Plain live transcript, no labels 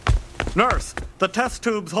Nurse, the test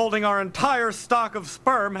tubes holding our entire stock of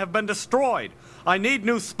sperm have been destroyed. I need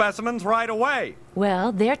new specimens right away.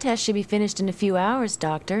 Well, their test should be finished in a few hours,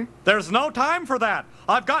 Doctor. There's no time for that.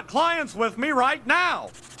 I've got clients with me right now.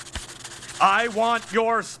 I want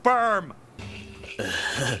your sperm.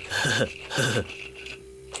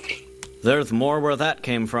 There's more where that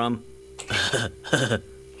came from.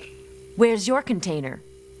 Where's your container?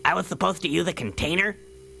 I was supposed to use a container?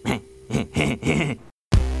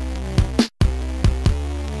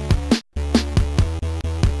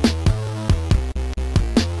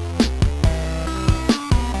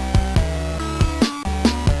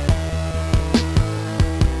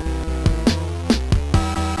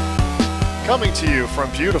 Coming to you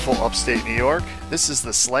from beautiful upstate New York, this is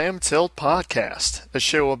the Slam Tilt Podcast, a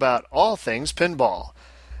show about all things pinball.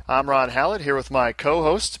 I'm Ron Hallett, here with my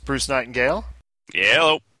co-host, Bruce Nightingale. Yeah,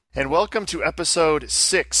 hello. And welcome to episode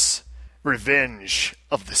 6, Revenge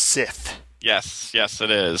of the Sith. Yes,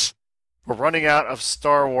 it is. We're running out of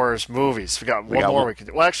Star Wars movies. We got one more we can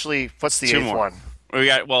do. Well, actually, what's the 8th one? They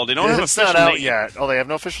don't have It's official not out name yet. Oh, they have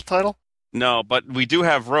no official title? No, but we do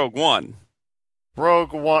have Rogue One.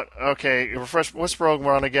 Rogue One. Okay, refresh. What's Rogue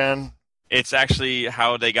One again? It's actually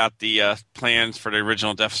how they got the plans for the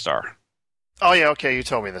original Death Star. Oh, yeah, okay, you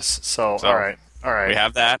told me this. So all right. We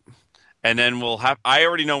have that. And then I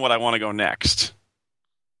already know what I want to go next.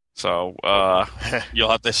 So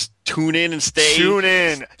you'll have to tune in and stay. Tune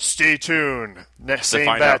in. Stay tuned. Same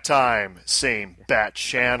bat time. Same bat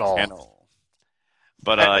channel.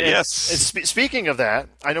 But, yes. Speaking of that,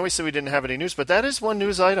 I know we said we didn't have any news, but that is one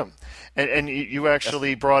news item. And you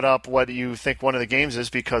actually brought up what you think one of the games is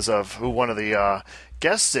because of who one of the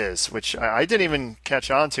guests is, which I didn't even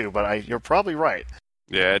catch on to, but you're probably right.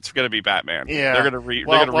 Yeah, it's going to be Batman. Yeah. They're going to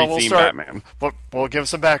retheme Batman. We'll give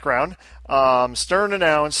some background. Stern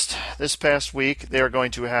announced this past week they are going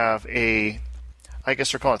to have I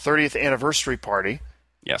guess they're calling it 30th anniversary party.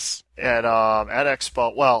 Yes. At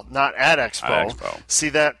Expo. Well, not at Expo. At Expo. See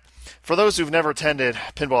that? For those who've never attended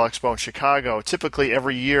Pinball Expo in Chicago, typically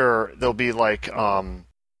every year there'll be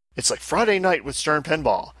it's like Friday night with Stern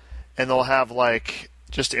Pinball, and they'll have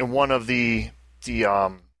just in one of the they're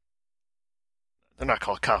not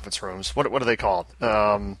called conference rooms. What are they called?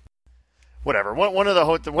 Whatever. One of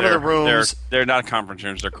the rooms. They're not conference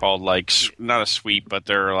rooms. They're called not a suite, but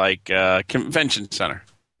they're like convention center.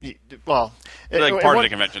 Well, they're part of the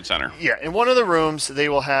convention center. Yeah, in one of the rooms they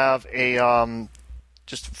will have a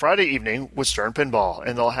just Friday evening with Stern Pinball,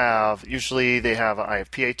 and they'll have they have an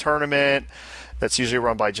IFPA tournament that's usually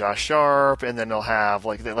run by Josh Sharp, and then they'll have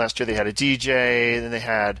last year they had a DJ, and then they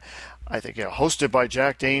had hosted by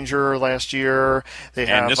Jack Danger last year. They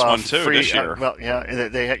have this one too this year.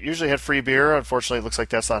 They usually had free beer. Unfortunately, it looks like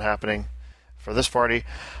that's not happening for this party.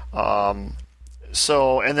 And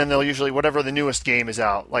then they'll usually, whatever the newest game is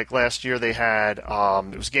out, like last year they had,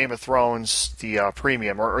 it was Game of Thrones, the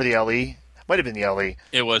premium, or the LE. Might have been the LE.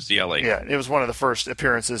 It was the LE. Yeah, it was one of the first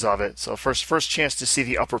appearances of it. So first chance to see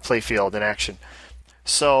the upper playfield in action.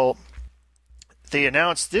 So they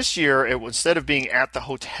announced this year, instead of being at the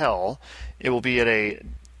hotel, it will be at a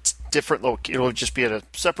different it will just be at a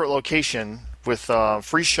separate location with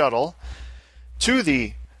free shuttle to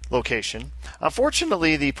the location.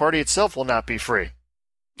 Unfortunately, the party itself will not be free.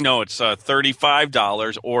 No, it's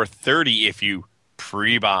 $35 or $30 if you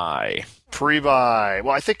pre-buy. Pre-buy.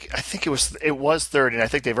 Well, I think it was 30, and I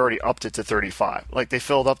think they've already upped it to 35. They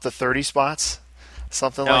filled up the 30 spots,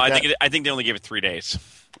 something like that. I think they only gave it 3 days,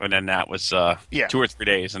 and then that was 2 or 3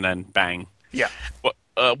 days, and then bang. Yeah.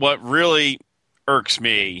 What really irks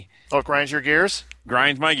me. Oh, it grinds your gears?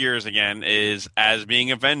 Grinds my gears again is as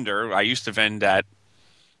being a vendor. I used to vend at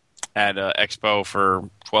Expo for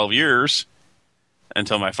 12 years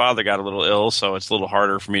until my father got a little ill, so it's a little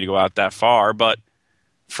harder for me to go out that far. But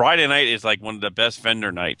Friday night is one of the best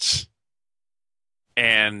vendor nights.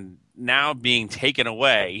 And now being taken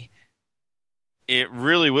away, it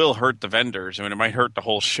really will hurt the vendors. I mean, it might hurt the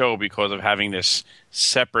whole show because of having this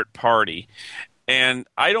separate party. And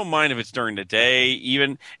I don't mind if it's during the day.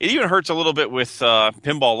 It even hurts a little bit with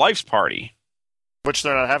Pinball Life's party. Which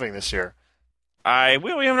they're not having this year. We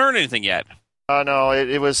haven't heard anything yet. No,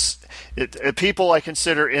 it was people I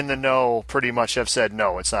consider in the know pretty much have said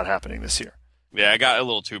no, it's not happening this year. Yeah, it got a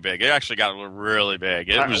little too big. It actually got really big.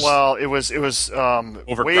 It was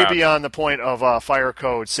way beyond the point of fire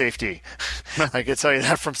code safety. I can tell you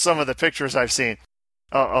that from some of the pictures I've seen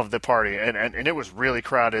of the party, and it was really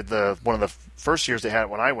crowded. One of the first years they had it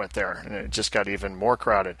when I went there, and it just got even more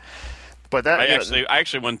crowded. But I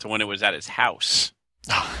actually went to when it was at his house.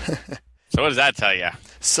 So what does that tell you?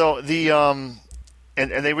 So the And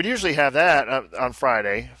they would usually have that on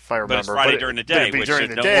Friday, if I remember. But it's Friday during the day. It'd be during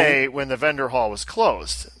the day when the vendor hall was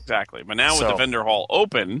closed. Exactly. But now with the vendor hall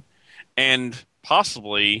open and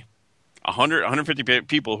possibly 100, 150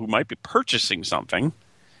 people who might be purchasing something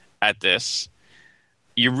at this,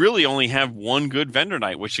 you really only have one good vendor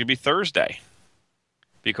night, which should be Thursday.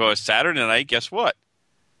 Because Saturday night, guess what?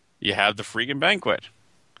 You have the freaking banquet.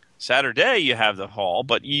 Saturday, you have the hall,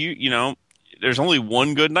 but you know, there's only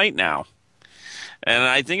one good night now. And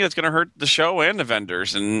I think it's going to hurt the show and the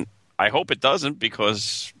vendors. And I hope it doesn't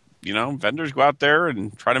because, you know, vendors go out there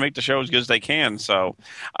and try to make the show as good as they can. So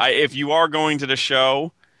if you are going to the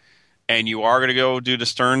show and you are going to go do the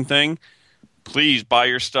Stern thing, please buy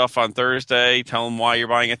your stuff on Thursday. Tell them why you're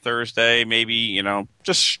buying it Thursday. Maybe, you know,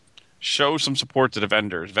 just show some support to the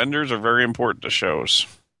vendors. Vendors are very important to shows.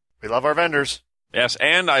 We love our vendors. Yes,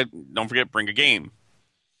 and don't forget, bring a game.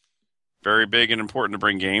 Very big and important to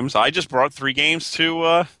bring games. I just brought 3 games to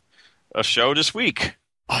a show this week.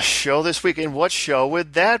 A show this week? And what show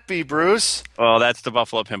would that be, Bruce? Well, that's the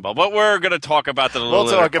Buffalo Pinball. But we're going to talk about that a little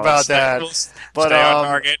later. We'll talk about that. But, stay on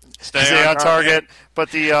target. Stay on target.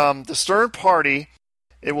 But the Stern Party,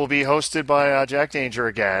 it will be hosted by Jack Danger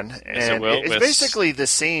again. Yes, and it will. It's basically the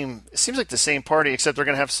same. It seems like the same party, except they're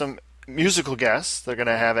going to have some musical guests. They're going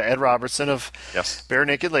to have Ed Robertson of Bare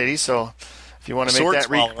Naked Ladies. So if you want to make that...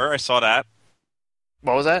 Sword Swallower, I saw that.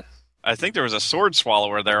 What was that? I think there was a Sword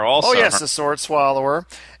Swallower there also. Oh, yes, the Sword Swallower.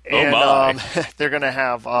 And they're going to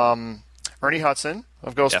have Ernie Hudson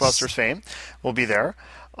of Ghostbusters fame will be there.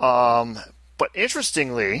 But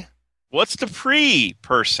interestingly... What's the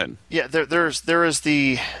pre-person? Yeah, there is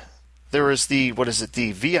the what is it,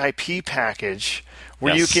 the VIP package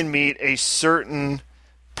where you can meet a certain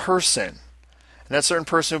person. And that certain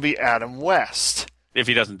person will be Adam West. If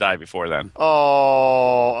he doesn't die before then.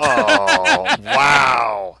 Oh,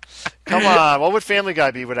 wow. Come on. What would Family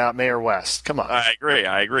Guy be without Mayor West? Come on. I agree.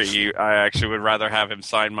 I actually would rather have him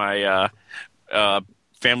sign my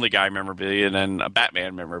Family Guy memorabilia than a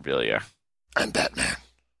Batman memorabilia. I'm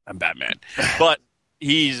Batman. But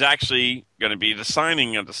he's actually going to be the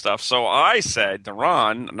signing of the stuff. So I said to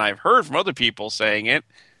Ron, and I've heard from other people saying it,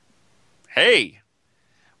 hey,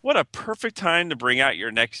 what a perfect time to bring out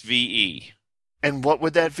your next VE. And what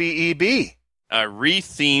would that VE be? A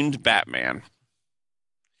rethemed Batman.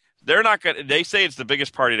 They're not going. They say it's the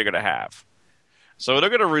biggest party they're going to have. So they're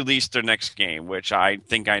going to release their next game, which I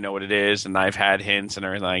think I know what it is, and I've had hints and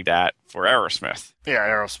everything like that for Aerosmith. Yeah,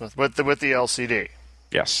 Aerosmith with the LCD.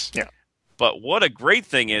 Yes. Yeah. But what a great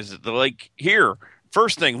thing is that they're like, here,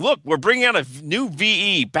 first thing, look, we're bringing out a new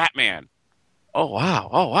VE Batman. Oh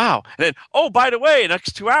wow. And then, by the way,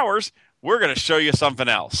 next 2 hours, we're going to show you something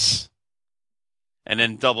else. And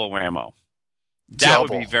then double whammo. That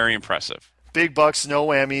would be very impressive. Big bucks, no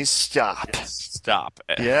whammies, stop. Yes, stop.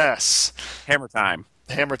 Yes. Hammer time.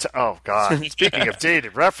 Oh, God. Speaking of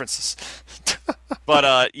dated references.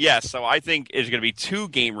 But, so I think it's going to be 2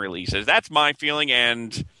 game releases. That's my feeling,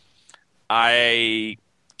 and I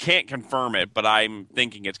can't confirm it, but I'm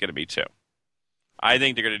thinking it's going to be 2. I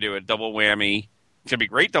think they're going to do a double whammy. It's going to be a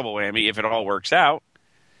great double whammy if it all works out.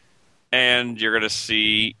 And you're going to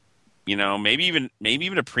see... maybe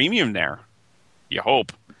even a premium there. You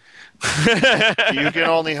hope. You can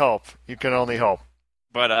only hope.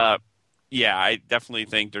 But I definitely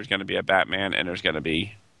think there's going to be a Batman and there's going to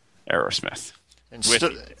be Aerosmith.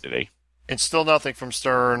 And still nothing from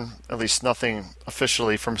Stern, at least nothing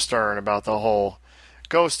officially from Stern about the whole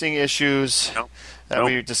ghosting issues that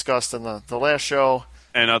we discussed in the last show.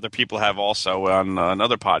 And other people have also on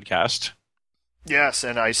another podcast. Yes,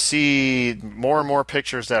 and I see more and more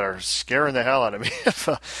pictures that are scaring the hell out of me.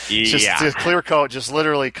 Just the clear coat just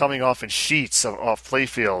literally coming off in sheets off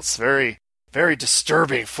playfields. Very, very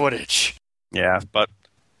disturbing footage. Yeah, but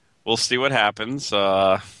we'll see what happens.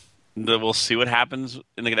 We'll see what happens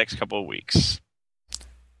in the next couple of weeks.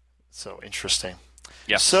 So interesting.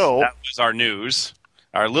 Yes, so that was our news.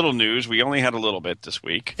 Our little news. We only had a little bit this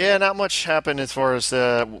week. Yeah, not much happened as far as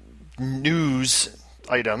news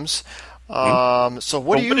items. So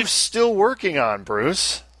what are you still working on,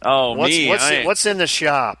 Bruce? Oh, what's in the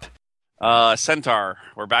shop? Centaur.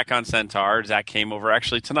 We're back on Centaur. Zach came over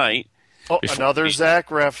actually tonight. Oh, another Zach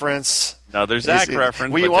reference.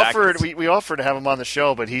 We offered to have him on the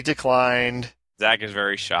show, but he declined. Zach is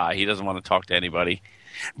very shy. He doesn't want to talk to anybody.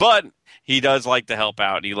 But he does like to help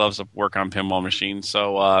out. He loves to work on pinball machines.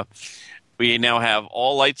 So we now have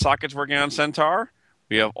all light sockets working on Centaur.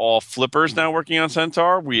 We have all flippers now working on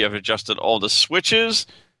Centaur. We have adjusted all the switches.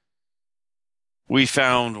 We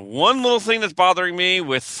found one little thing that's bothering me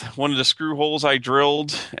with one of the screw holes I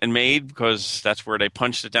drilled and made because that's where they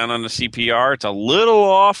punched it down on the CPR. It's a little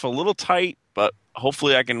off, a little tight, but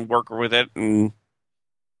hopefully I can work with it and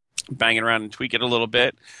bang it around and tweak it a little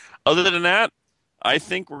bit. Other than that, I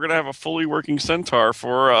think we're going to have a fully working Centaur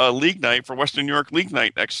for league night, for Western New York League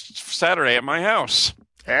night next Saturday at my house.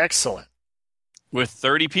 Excellent. With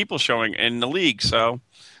 30 people showing in the league, so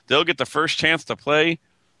they'll get the first chance to play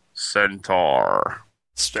Centaur.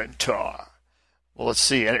 Well, let's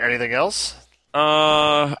see. Anything else?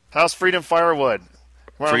 How's Freedom Firewood?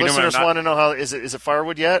 Well, Freedom, listeners want to know how is it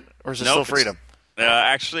Firewood yet, or is it still Freedom?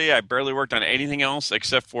 Actually, I barely worked on anything else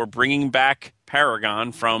except for bringing back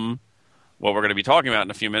Paragon from what we're going to be talking about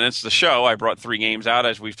in a few minutes. The show, I brought 3 games out,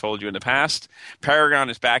 as we've told you in the past. Paragon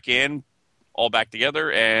is back in, all back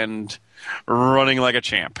together, and running like a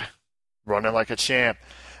champ. Running like a champ.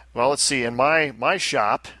 Well, let's see. In my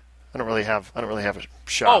shop, I don't really have a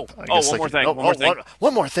shop.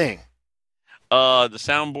 One more thing. The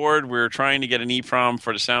soundboard. We're trying to get an EEPROM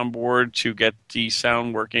for the soundboard to get the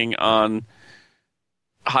sound working on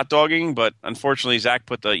hot dogging, but unfortunately Zach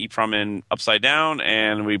put the EEPROM in upside down,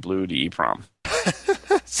 and we blew the EEPROM.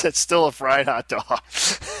 So it's still a fried hot dog.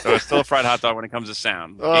 So it's still a fried hot dog when it comes to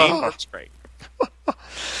sound. The game works great.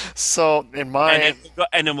 So in my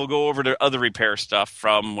and then we'll go over to other repair stuff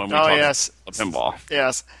from when we talk about the pinball.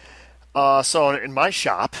 Yes. So in my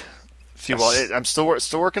shop, if you will, I'm still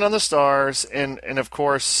working on the stars, and of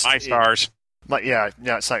course my stars.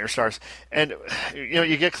 It's not your stars. And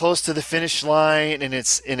you get close to the finish line, and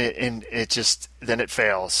it just then it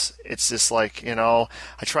fails. It's just like I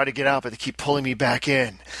try to get out, but they keep pulling me back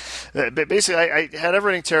in. But basically, I had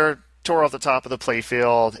everything tore off the top of the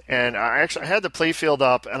playfield, and I had the playfield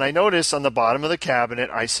up, and I noticed on the bottom of the cabinet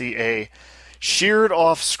I see a sheared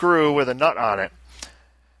off screw with a nut on it.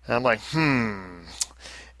 And I'm like,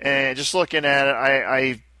 And just looking at it,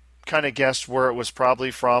 I kind of guessed where it was probably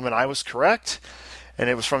from, and I was correct. And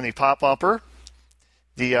it was from the pop bumper,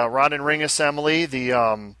 the rod and ring assembly.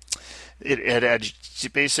 It had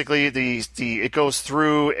basically it goes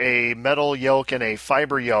through a metal yoke and a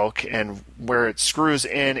fiber yoke, and where it screws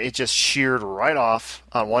in, it just sheared right off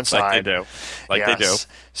on one side. Like they do.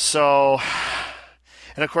 So,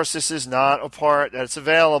 and of course, this is not a part that's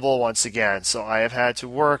available once again. So I have had to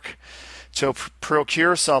work to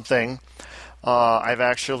procure something. They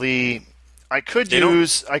don't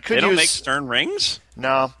make stern rings?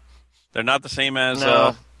 No. They're not the same as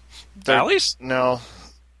Bally's? No,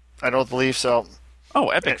 I don't believe so. Oh,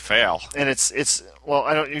 epic fail! And it's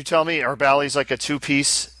well, you tell me. Are Bally's like a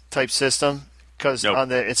 2-piece type system? Because on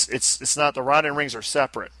the it's not. The rod and rings are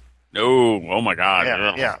separate. No, oh my God!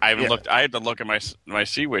 Yeah. I haven't looked. I had to look at my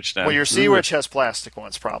Sea Witch then. Well, your Sea Witch has plastic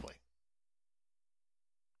ones, probably.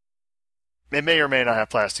 It may or may not have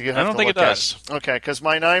plastic. I don't think it does. Okay, because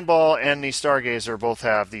my 9-ball and the Stargazer both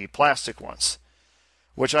have the plastic ones,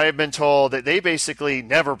 which I have been told that they basically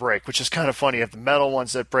never break, which is kind of funny. You have the metal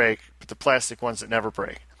ones that break, but the plastic ones that never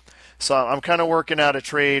break. So I'm kind of working out a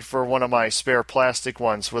trade for one of my spare plastic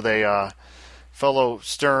ones with a fellow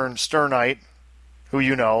Sternite, who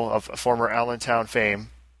you know, of former Allentown fame,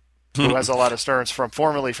 who has a lot of Sterns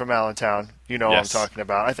formerly from Allentown. You know yes. what I'm talking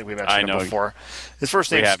about. I think we mentioned him before. His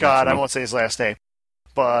first name's is Scott. I won't say his last name.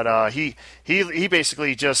 But he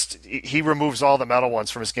basically he removes all the metal ones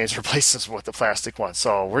from his games, replaces them with the plastic ones.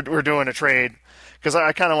 So we're doing a trade because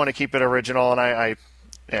I kind of want to keep it original,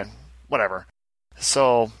 and whatever.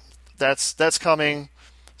 So that's coming.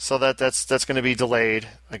 So that's going to be delayed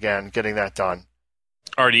again, getting that done.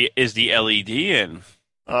 Is the LED in?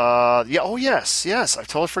 Oh yes, I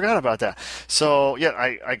totally forgot about that. So yeah,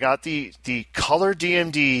 I got the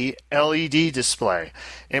ColorDMD LED display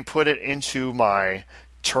and put it into my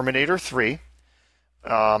Terminator 3.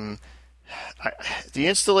 The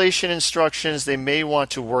installation instructions, they may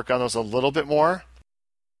want to work on those a little bit more.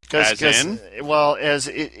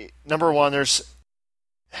 Number one, there's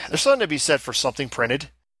something to be said for something printed,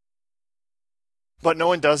 but no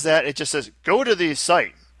one does that. It just says go to the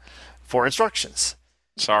site for instructions.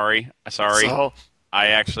 Sorry. So, I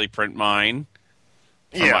actually print mine.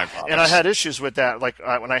 Yeah, and I had issues with that. Like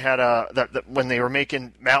when I had when they were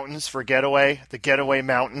making mountains for the Getaway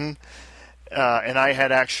mountain, and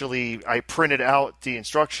I printed out the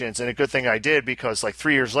instructions, and a good thing I did because like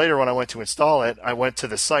 3 years later when I went to install it, I went to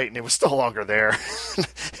the site and it was no longer there.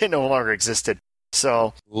 It no longer existed.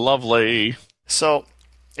 So lovely. So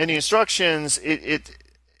in the instructions,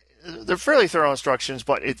 they're fairly thorough instructions,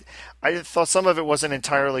 but I thought some of it wasn't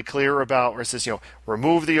entirely clear about where it says,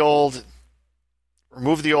 remove the old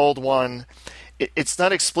one it's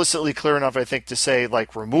not explicitly clear enough, I think, to say,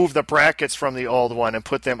 like, remove the brackets from the old one and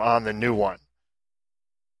put them on the new one.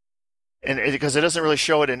 And because it doesn't really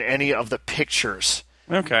show it in any of the pictures.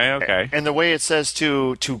 Okay. And the way it says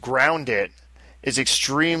to ground it is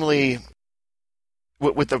extremely...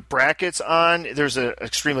 With the brackets on, there's an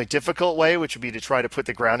extremely difficult way, which would be to try to put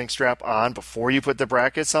the grounding strap on before you put the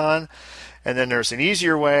brackets on. And then there's an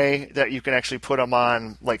easier way that you can actually put them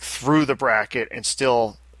on, like, through the bracket and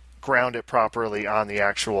still ground it properly on the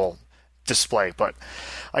actual display. But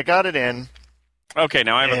I got it in. Okay,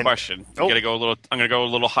 now I have a question. I'm gonna go a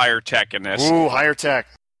little higher tech in this. Ooh, higher tech.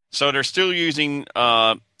 So they're still using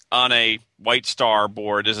on a White Star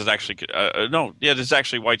board. This is actually this is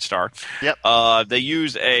actually White Star. Yep. They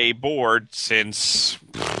use a board since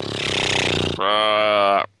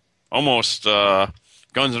almost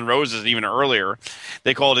Guns N' Roses, and even earlier.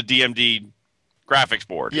 They call it a DMD graphics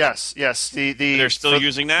board. Yes. They're still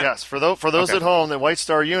using that? Yes. For those at home, the White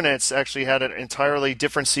Star units actually had an entirely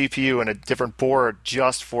different CPU and a different board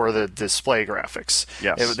just for the display graphics.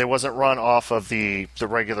 Yes. It wasn't run off of the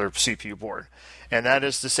regular CPU board. And that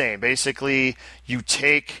is the same. Basically, you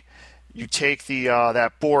take the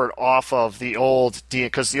that board off of the old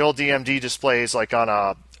because the old DMD display is like on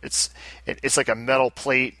a it's like a metal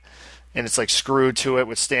plate, and it's like screwed to it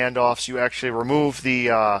with standoffs. You actually remove the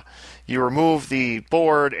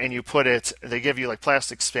board and you put it. They give you like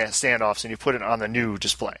plastic standoffs, and you put it on the new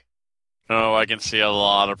display. Oh, I can see a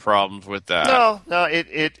lot of problems with that. No,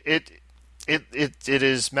 it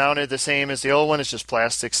is mounted the same as the old one. It's just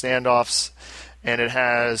plastic standoffs. And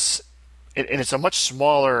it's a much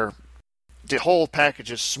smaller. The whole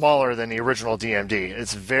package is smaller than the original DMD.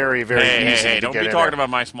 It's very, very easy to get in. Don't be talking about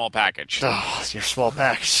my small package. Oh, your small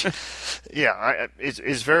package. Yeah,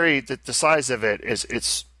 it's very. The size of it is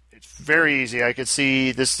it's very easy. I could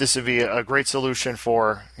see this would be a great solution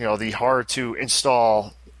for the hard to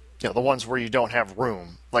install. The ones where you don't have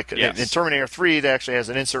room. Like in Terminator 3, it actually has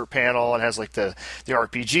an insert panel and has like the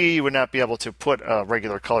RPG. You would not be able to put a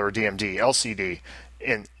regular ColorDMD LCD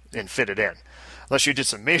in and fit it in, unless you did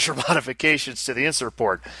some major modifications to the insert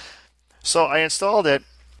board. So I installed it,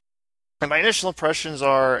 and my initial impressions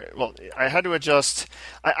are, well, I had to adjust.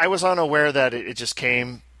 I was unaware that it just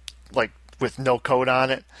came like with no code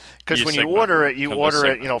on it, because when you order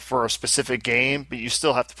it, for a specific game, but you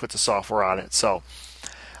still have to put the software on it. So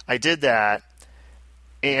I did that,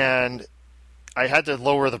 and I had to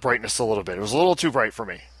lower the brightness a little bit. It was a little too bright for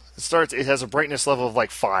me. It has a brightness level of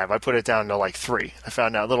like 5. I put it down to like 3. I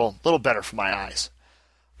found that a little better for my eyes.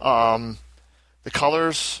 The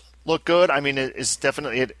colors look good. I mean, it's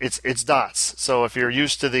definitely it's dots. So if you're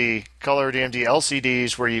used to the ColorDMD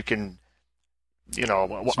LCDs where you can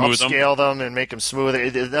upscale them and make them smooth,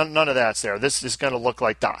 none of that's there. This is going to look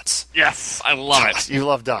like dots. Yes, I love it. You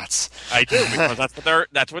love dots. I do, because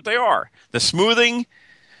that's what they are. The smoothing,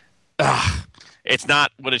 it's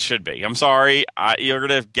not what it should be. I'm sorry. You're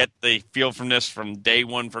going to get the feel from this from day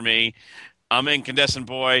one for me. I'm an incandescent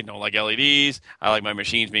boy. Don't like LEDs. I like my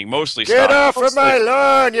machines being mostly stock. Get off of my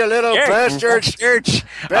lawn, you little bastards!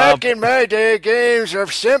 Back in my day, games are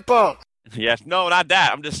simple. Yes, no, not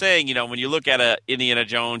that. I'm just saying, when you look at a Indiana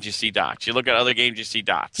Jones, you see dots. You look at other games, you see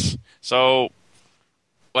dots. So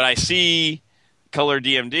when I see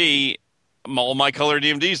ColorDMD, all my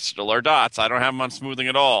ColorDMDs still are dots. I don't have them on smoothing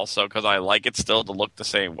at all, because I like it still to look the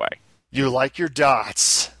same way. You like your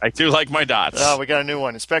dots. I do like my dots. Oh, we got a new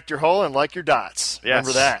one. Inspect your hole and like your dots. Yes.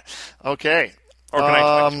 Remember that. Okay. Or can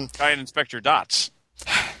I try and inspect your dots?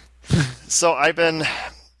 So I've been...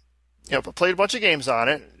 played a bunch of games on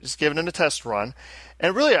it, just giving it a test run,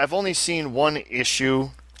 and really I've only seen one issue,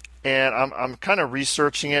 and I'm kind of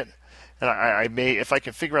researching it, and I may, if I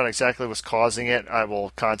can figure out exactly what's causing it, I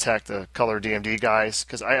will contact the ColorDMD guys,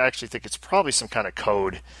 because I actually think it's probably some kind of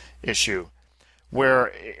code issue,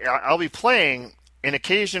 where I'll be playing, and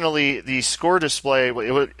occasionally the score display,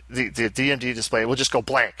 the DMD display, will just go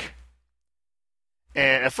blank.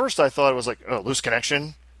 And at first I thought it was like, loose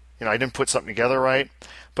connection. I didn't put something together right.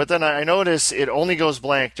 But then I noticed it only goes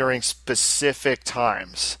blank during specific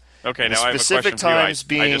times. Okay, now I have a question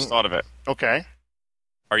for you. I just thought of it. Okay.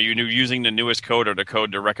 Are you using the newest code or the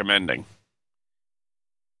code they're recommending?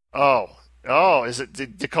 Oh, is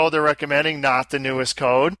it the code they're recommending, not the newest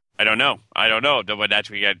code? I don't know, but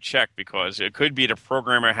that's what you got to check, because it could be the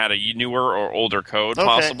programmer had a newer or older code,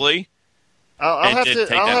 possibly. I'll have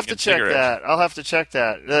to check that. I'll have to check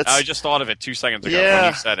that. I just thought of it 2 seconds ago when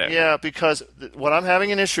you said it. Yeah, because what I'm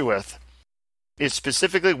having an issue with is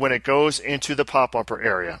specifically when it goes into the pop bumper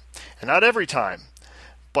area. And not every time,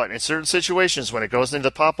 but in certain situations when it goes into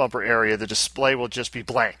the pop bumper area, the display will just be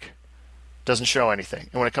blank. Doesn't show anything.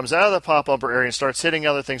 And when it comes out of the pop bumper area and starts hitting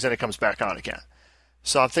other things, then it comes back on again.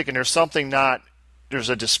 So I'm thinking there's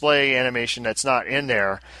a display animation that's not in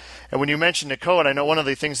there. And when you mentioned the code, I know one of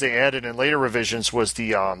the things they added in later revisions was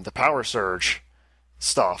the power surge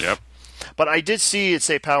stuff. Yep. But I did see it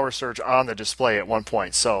say power surge on the display at one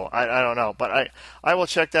point, so I don't know. But I will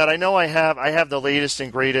check that. I know I have the latest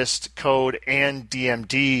and greatest code and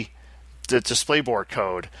DMD, the DisplayBoard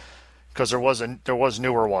code, because there was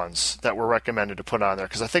newer ones that were recommended to put on there,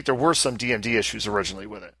 because I think there were some DMD issues originally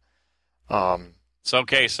with it. So I'll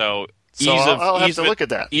have to look at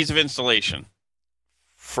that. Ease of installation.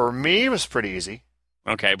 For me, it was pretty easy.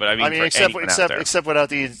 Okay, but I mean except without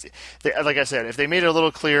the like I said, if they made it a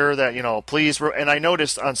little clearer that please. And I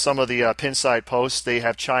noticed on some of the Pinside posts they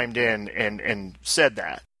have chimed in and said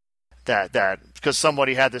that because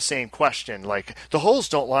somebody had the same question, like the holes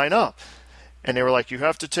don't line up, and they were like, you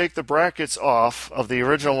have to take the brackets off of the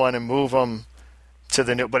original one and move them to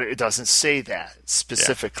the new, but it doesn't say that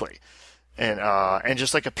specifically, and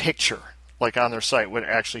just like a picture like on their site would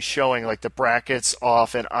actually showing like the brackets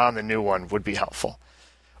off and on the new one would be helpful.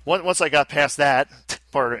 Once I got past that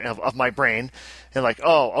part of my brain, and like,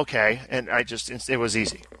 oh, okay, and it was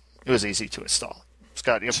easy. It was easy to install. It's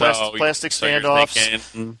got plastic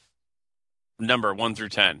standoffs. Number 1 through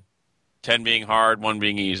 10. 10 being hard, 1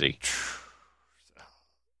 being easy.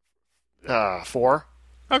 4.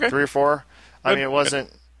 Okay. 3 or 4. I mean, it wasn't.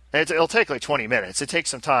 It'll take like 20 minutes. It takes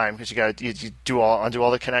some time because you undo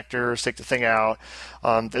all the connectors, take the thing out.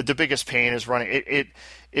 The biggest pain is running.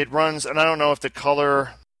 It runs, and I don't know if the ColorDMD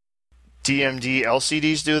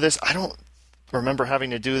LCDs do this. I don't remember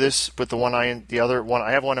having to do this with the other one.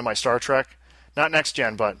 I have one in my Star Trek, not next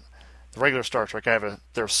gen, but the regular Star Trek. I have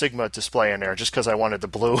their Sigma display in there just because I wanted the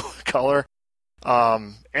blue color.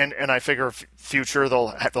 And I figure future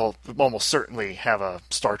they'll almost certainly have a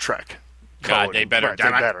Star Trek. God, they better. Right,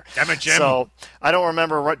 damn it, Jim. So I don't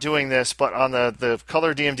remember doing this, but on the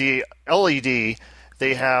ColorDMD LED,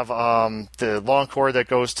 they have the long cord that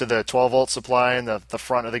goes to the 12-volt supply in the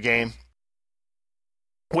front of the game,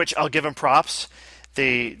 which I'll give them props.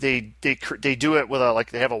 They do it with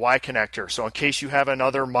they have a Y connector, so in case you have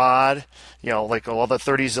another mod, like all the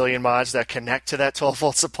 30 zillion mods that connect to that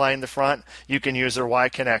 12-volt supply in the front, you can use their Y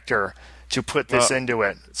connector to put this into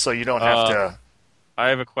it, so you don't have to. I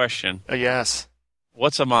have a question. Yes.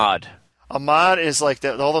 What's a mod? A mod is like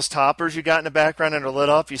all those toppers you got in the background and are lit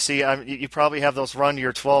up. You see, you probably have those run to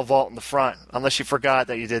your 12-volt in the front, unless you forgot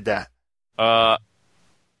that you did that. Well,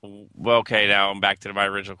 okay, now I'm back to my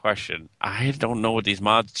original question. I don't know what these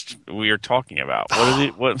mods we are talking about. What is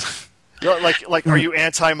it? What? Like, are you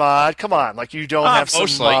anti-mod? Come on, like you don't have some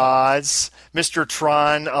mostly. mods. Mr.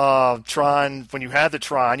 Tron, when you had the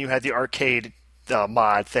Tron, you had the arcade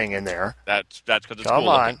mod thing in there. That's because it's Come cool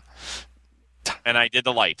on. looking. And I did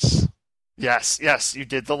the lights. Yes, you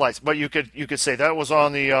did the lights, but you could say that was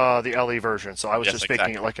on the LE version. So I was just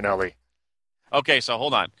making it like an LE. Okay, so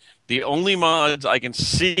hold on. The only mods I can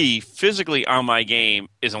see physically on my game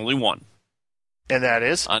is only one. And that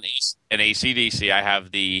is on an AC/DC. I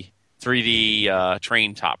have the 3D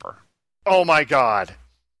train topper. Oh my God!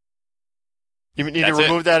 You need to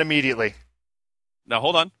remove that immediately. Now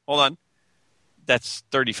hold on. That's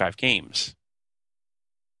 35 games.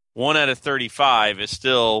 1 out of 35 is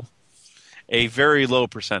still a very low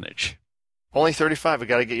percentage. Only 35. We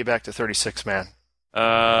got to get you back to 36, man.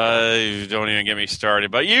 Don't even get me started.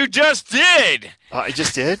 But you just did. I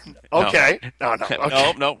just did. Okay. No.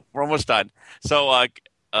 Okay. No. We're almost done. So,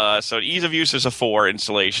 so ease of use is a 4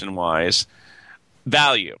 installation wise.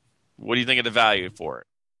 Value. What do you think of the value for it?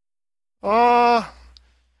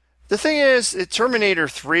 The thing is, Terminator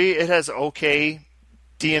 3, it has okay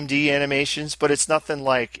DMD animations, but it's nothing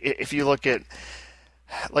like if you look at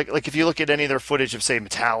if you look at any of their footage of say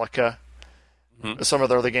Metallica, some of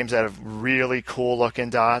the other games that have really cool looking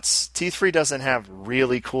dots. T3 doesn't have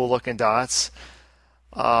really cool looking dots,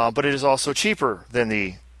 but it is also cheaper than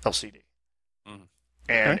the LCD,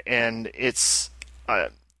 and it's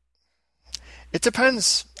it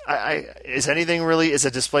depends. Is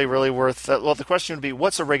a display really worth? Well, the question would be,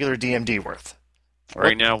 what's a regular DMD worth?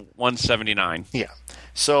 Right now, $179. Yeah.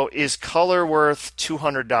 So is color worth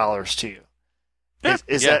 $200 to you?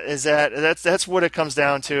 That's what it comes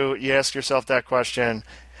down to. You ask yourself that question.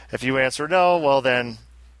 If you answer no, well then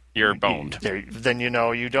you're boned. Then you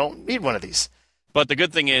know you don't need one of these. But the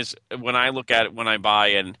good thing is, when I look at it, when I buy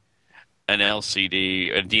an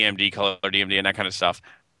LCD, a DMD, ColorDMD, and that kind of stuff,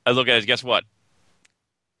 I look at it as, guess what?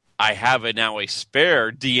 I have now a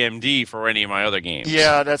spare DMD for any of my other games.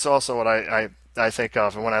 Yeah, that's also what I I think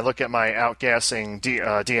of. And when I look at my outgassing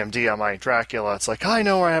DMD on my Dracula, it's like, I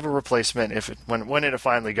know I have a replacement when it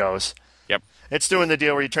finally goes. Yep. It's doing the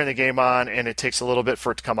deal where you turn the game on and it takes a little bit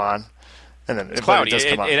for it to come on. And then It's it cloudy. does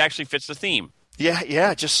come on. It actually fits the theme.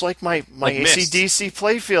 Yeah, just like my Mist. AC/DC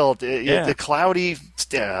playfield. The cloudy...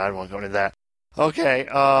 Yeah, I don't want to go into that. Okay,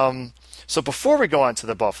 so before we go on to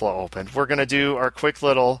the Buffalo Open, we're going to do our quick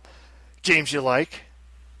little games you like,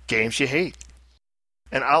 games you hate.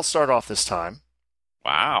 And I'll start off this time.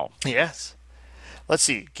 Wow. Yes. Let's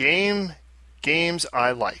see. Games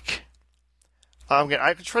I like. I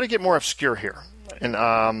can try to get more obscure here. And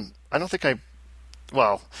I don't think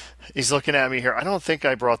well, he's looking at me here. I don't think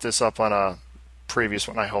I brought this up on a previous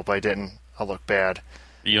one. I hope I didn't. I'll look bad.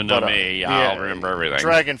 You know me. I'll remember everything.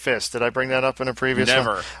 Dragon Fist. Did I bring that up in a previous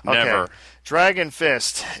one? Never. Dragon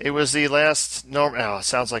Fist. It was the last... it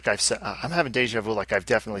sounds like I've said... I'm having deja vu like I've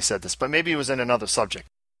definitely said this, but maybe it was in another subject.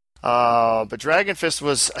 But Dragon Fist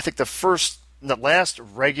was, I think, the last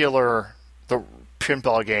regular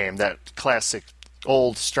pinball game that classic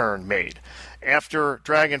old Stern made. After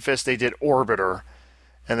Dragon Fist, they did Orbiter.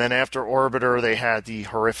 And then after Orbiter, they had the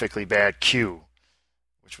horrifically bad Q,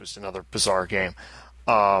 which was another bizarre game.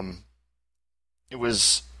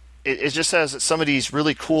 It just has some of these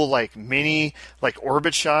really cool mini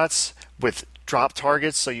orbit shots with drop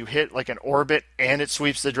targets, so you hit an orbit and it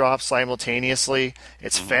sweeps the drop simultaneously.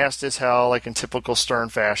 It's fast as hell, in typical Stern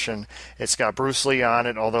fashion. It's got Bruce Lee on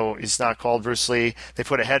it, although he's not called Bruce Lee. They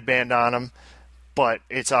put a headband on him, but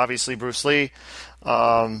it's obviously Bruce Lee.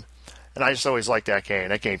 And I just always liked that game.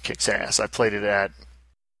 That game kicks ass. I played it at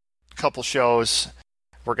a couple shows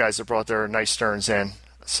where guys have brought their nice Sterns in.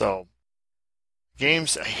 So,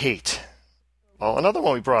 games I hate. Well, another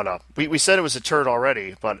one we brought up. We said it was a turd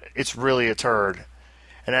already, but it's really a turd.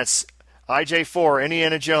 And that's IJ4,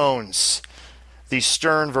 Indiana Jones, the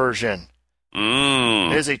Stern version.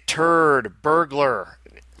 It is a turd burglar.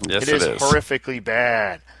 Yes, it is horrifically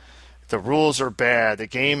bad. The rules are bad. The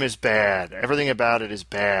game is bad. Everything about it is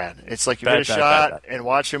bad. It's like you hit a shot and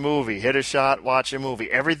watch a movie. Hit a shot, watch a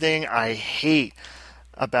movie. Everything I hate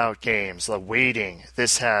about games, the waiting,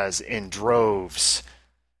 this has in droves.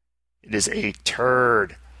 It is a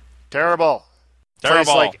turd. Terrible. Plays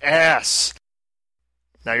like ass.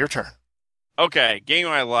 Now your turn. Okay, game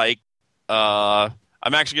I like. I'm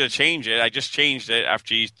actually going to change it. I just changed it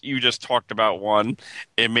after you just talked about one.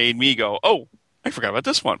 It made me go, oh, I forgot about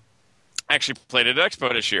this one. I actually played it at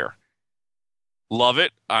Expo this year. Love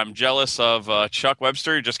it. I'm jealous of Chuck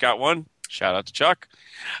Webster. He just got one. Shout out to Chuck.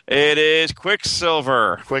 It is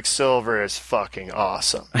Quicksilver. Quicksilver is fucking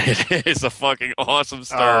awesome. It is a fucking awesome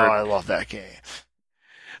start. Oh, I love that game.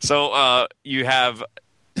 So you have...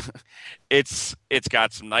 It's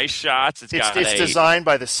got some nice shots. It's designed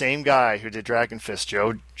by the same guy who did Dragon Fist,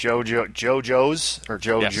 Joe Joes.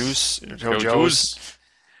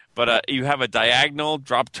 But you have a diagonal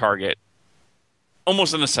drop target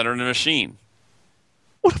almost in the center of the machine.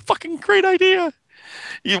 What a fucking great idea.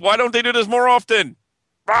 Why don't they do this more often?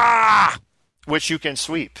 Ah! Which you can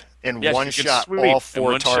sweep in one shot, sweep all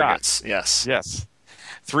four targets. Shot. Yes.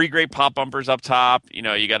 3 great pop bumpers up top.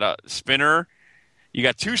 You got a spinner. You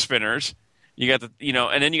got 2 spinners. You got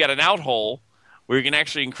and then you got an out hole where you can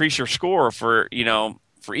actually increase your score for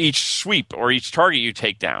each sweep or each target you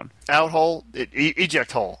take down. Out hole,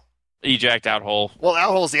 eject hole. Eject out hole. Well,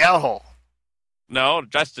 out hole's the out hole. No,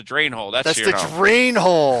 that's the drain hole. That's the drain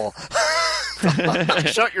hole.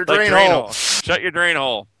 Shut your drain hole. Shut your drain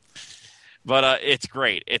hole. But it's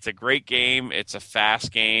great. It's a great game. It's a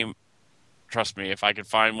fast game. Trust me, if I could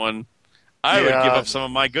find one, I would give up some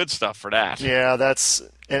of my good stuff for that. Yeah,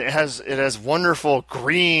 it has wonderful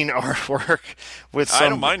green artwork with some. I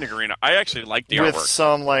don't mind the green. I actually like the artwork with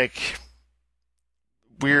some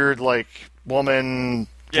weird woman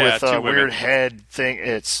with a weird head thing.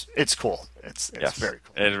 It's cool. It's very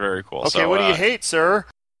cool. It's very cool. Okay, so, what do you hate, sir?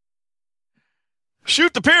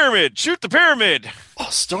 Shoot the pyramid! Shoot the pyramid! Oh,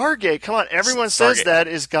 Stargate! Come on, everyone says that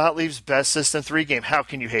is Gottlieb's best System 3 game. How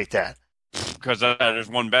can you hate that? Because there's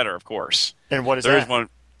one better, of course. And what is there that? There is one.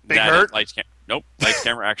 Big Hurt? Nope. Lights,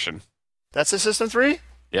 camera, action. That's a System 3?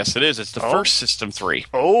 Yes, it is. It's the first System 3.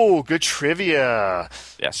 Oh, good trivia.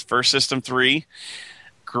 Yes, first System 3.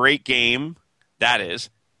 Great game. That is.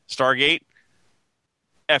 Stargate.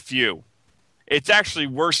 FU. It's actually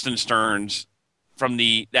worse than Stern's from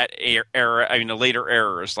that era. I mean, the later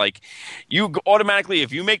eras. You automatically,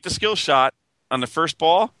 if you make the skill shot on the first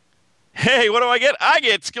ball, hey, what do I get? I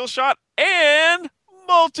get skill shot and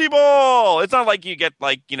multi-ball. It's not like you get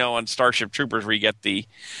on Starship Troopers where you get the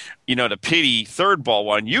pity third ball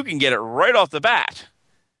one. You can get it right off the bat.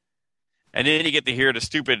 And then you get to hear the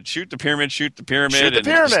stupid shoot the pyramid. Shoot the pyramid.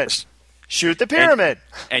 Shoot the pyramid.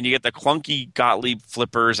 And you get the clunky Gottlieb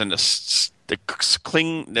flippers and the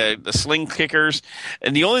sling kickers.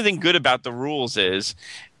 And the only thing good about the rules is,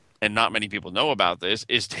 and not many people know about this,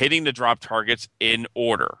 is hitting the drop targets in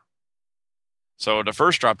order. So the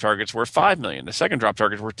first drop target's worth $5 million. The second drop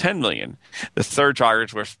target's worth $10 million. The third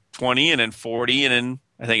target's worth 20, and then 40, and then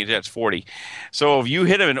I think it's 40. So if you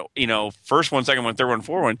hit them in, first one, second one, third one,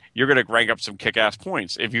 fourth one, you're going to rank up some kick-ass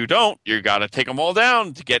points. If you don't, you got to take them all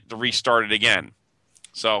down to get to restart it again.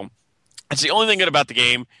 So that's the only thing good about the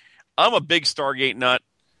game. I'm a big Stargate nut.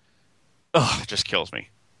 Ugh, it just kills me.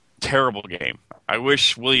 Terrible game. I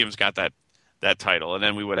wish Williams got that title, and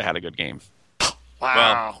then we would have had a good game.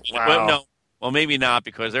 Wow. Well, no. Well, maybe not,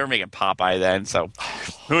 because they were making Popeye then, so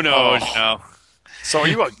who knows, So are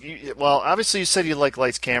you well, obviously you said you like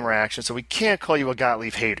lights, camera, action, so we can't call you a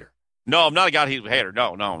Gottlieb hater. No, I'm not a Gottlieb hater.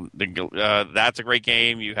 No. That's a great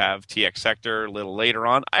game. You have TX Sector a little later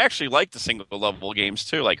on. I actually like the single-level games,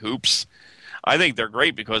 too, like Hoops. I think they're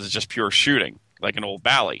great because it's just pure shooting, like an old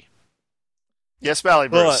Bally. Yes, Bally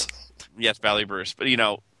Bruce. Yes, Bally Bruce.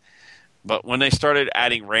 But when they started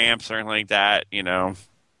adding ramps or anything like that,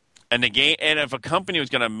 and the game, and if a company was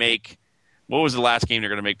going to make, what was the last game they're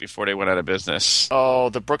going to make before they went out of business? Oh,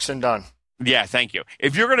 the Brooks and Dunn. Yeah, thank you.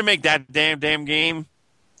 If you're going to make that damn game,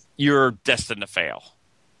 you're destined to fail.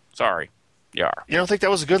 Sorry, you are. You don't think that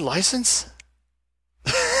was a good license?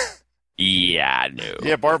 Yeah, no.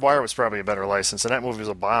 Yeah, Barbed Wire was probably a better license, and that movie was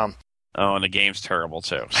a bomb. Oh, and the game's terrible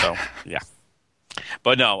too. So yeah,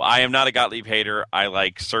 but no, I am not a Gottlieb hater. I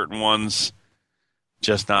like certain ones,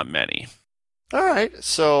 just not many. All right.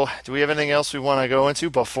 So, do we have anything else we want to go into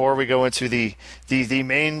before we go into the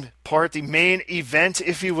main part, the main event,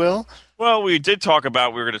 if you will? Well, we were going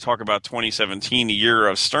to talk about 2017, the year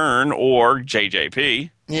of Stern, or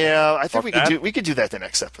JJP. Yeah, I think we could do that the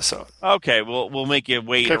next episode. Okay, we'll make you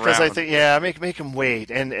wait because around. I think make them wait,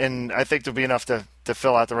 and I think there'll be enough to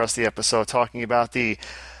fill out the rest of the episode talking about the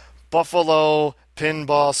Buffalo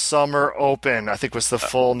Pinball Summer Open, I think was the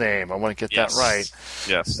full name. I want to get that right.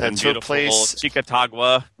 Yes, that took place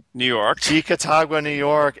Chicotagua, New York. Chicotagua, New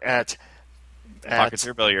York at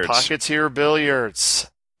Pocketeer Billiards. Pocketeer Billiards.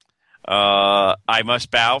 I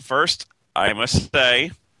must bow first. I must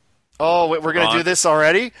say. Oh, wait, we're going to do this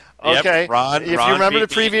already? Okay. Yep, Ron if you remember the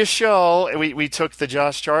previous show, we took the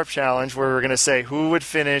Josh Sharp challenge where we were going to say who would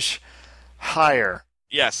finish higher.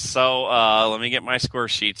 Yes, so let me get my score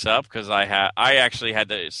sheets up because I actually had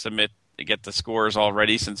to get the scores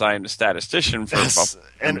already since I am the statistician for Pinball.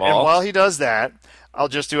 And while he does that, I'll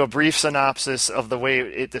just do a brief synopsis of the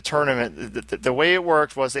way the tournament. The way it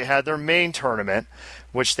worked was they had their main tournament,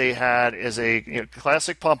 which they had is a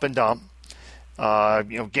classic pump and dump,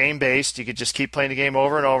 game based. You could just keep playing the game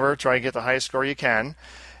over and over, try to get the highest score you can.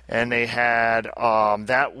 And they had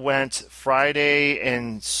that went Friday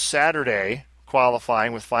and Saturday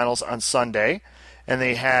qualifying with finals on Sunday, and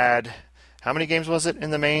they had how many games was it in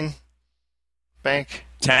the main bank?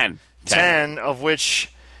 10, of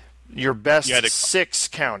which your best 6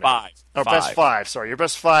 counted. 5. Best 5. Sorry, your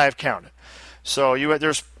best 5 counted. So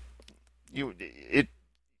it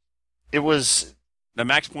was the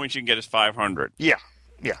max points you can get is 500. Yeah.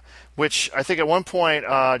 Which I think at one point,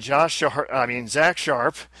 Zach Sharp, I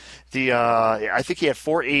think he had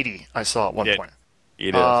 480. I saw at one point.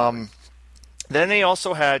 He did. Then they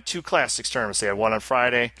also had 2 classics tournaments. They had one on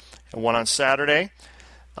Friday and one on Saturday,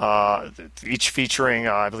 each featuring,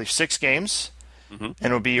 I believe, 6 games, and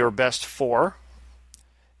it would be your best 4.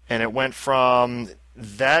 And it went from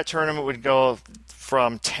that tournament would go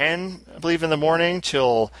from 10, I believe, in the morning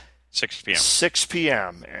till 6 p.m. 6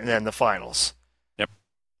 p.m. and then the finals. Yep.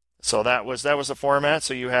 So that was the format.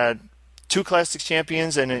 So you had 2 classics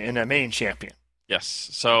champions and a main champion. Yes.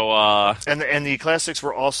 So and the classics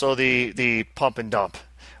were also the pump and dump,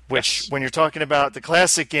 which when you're talking about the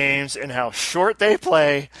classic games and how short they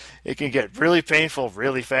play, it can get really painful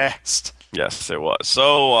really fast. Yes, it was.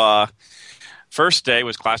 So first day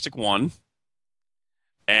was Classic 1,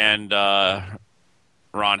 and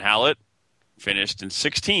Ron Hallett finished in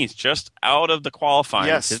 16th, just out of the qualifying.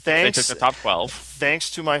 Yes, thanks. They took the top 12.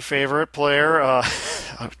 Thanks to my favorite player,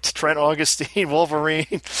 Trent Augustine,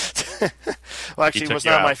 Wolverine. Well, actually, he was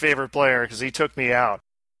not my favorite player because he took me out.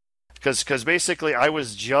 Because basically I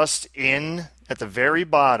was just in at the very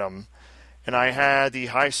bottom, and I had the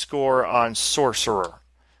high score on Sorcerer.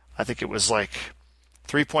 I think it was like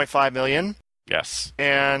 3.5 million. Yes.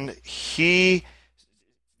 And he,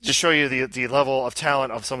 to show you the level of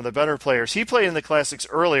talent of some of the better players, he played in the Classics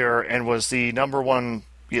earlier and was the number one,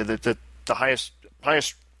 the highest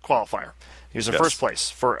qualifier. He was in Yes. first place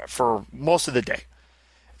for most of the day.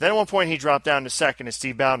 Then at one point he dropped down to second, and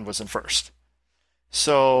Steve Bowden was in first.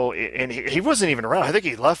 So, and he wasn't even around. I think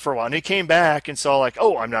he left for a while, and he came back and saw like,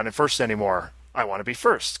 oh, I'm not in first anymore. I want to be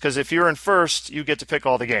first. Because if you're in first, you get to pick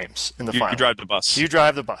all the games in the final. You drive the bus. You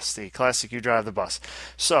drive the bus. The classic, you drive the bus.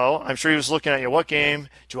 So I'm sure he was looking at, what game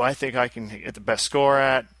do I think I can get the best score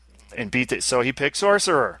at and beat it? So he picked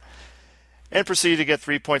Sorcerer and proceeded to get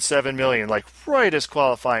 3.7 million, like right as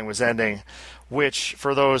qualifying was ending, which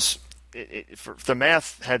for those, for the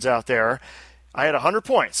math heads out there, I had 100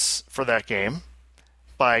 points for that game.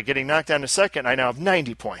 By getting knocked down to second, I now have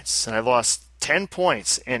 90 points, and I lost 10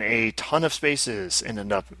 points in a ton of spaces and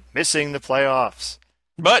ended up missing the playoffs.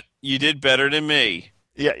 But you did better than me.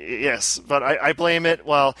 Yeah, yes, but I blame it.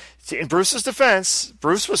 Well, in Bruce's defense,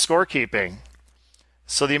 Bruce was scorekeeping,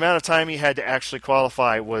 so the amount of time he had to actually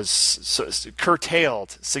qualify was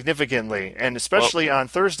curtailed significantly, and especially on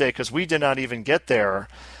Thursday because we did not even get there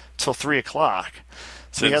till 3:00.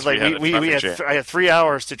 So I had 3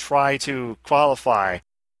 hours to try to qualify.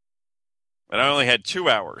 And I only had 2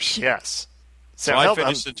 hours. Yes. So I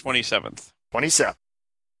finished in 27th. 27.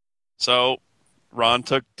 So Ron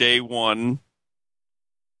took day one.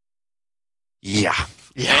 Yeah.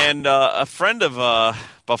 And a friend of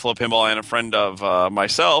Buffalo Pinball and a friend of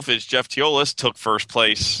myself is Jeff Teolis took first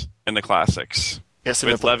place in the Classics. Yes,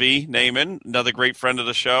 with Levy Naiman, another great friend of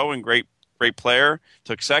the show and great player,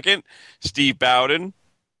 took second. Steve Bowden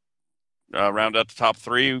rounded out the top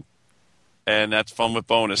three. And that's Fun with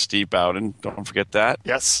Bonus, Steve Bowden. Don't forget that.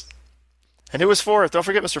 Yes. And who was fourth? Don't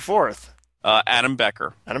forget Mr. Fourth. Adam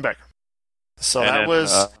Becker. Adam Becker. So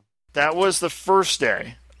that was the first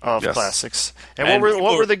day of Classics. And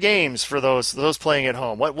what were the games for those playing at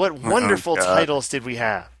home? What wonderful titles did we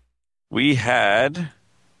have? We had,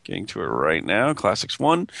 getting to it right now, Classics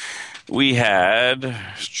 1. We had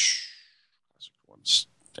Classics 1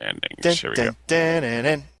 standings. Here we go.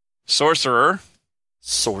 Sorcerer.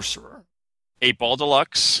 8-Ball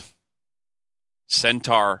Deluxe,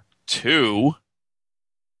 Centaur 2,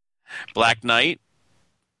 Black Knight,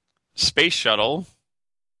 Space Shuttle,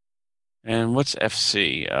 and what's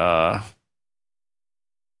FC?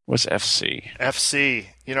 What's FC? FC.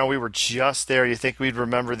 We were just there. You think we'd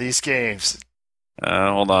remember these games?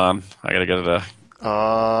 Hold on. I gotta go to the...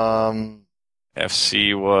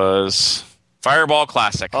 FC was Fireball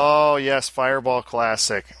Classic. Oh, yes, Fireball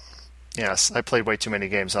Classic. Yes, I played way too many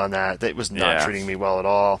games on that. It was not treating me well at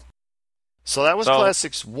all. So that was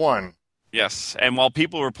Classics 1. Yes, and while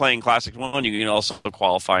people were playing Classics 1, you can also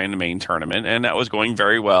qualify in the main tournament, and that was going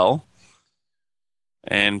very well.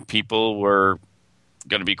 And people were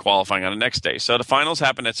going to be qualifying on the next day. So the finals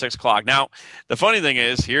happened at 6 o'clock. Now, the funny thing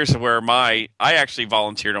is, here's where I actually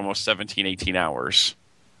volunteered almost 17, 18 hours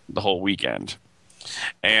the whole weekend.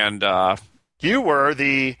 And... you were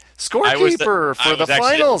the scorekeeper for the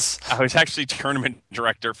finals. I was actually tournament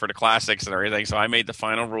director for the Classics and everything, so I made the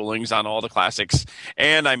final rulings on all the Classics,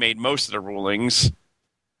 and I made most of the rulings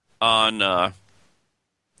on the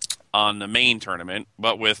main tournament,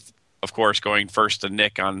 but with, of course, going first to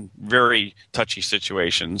Nick on very touchy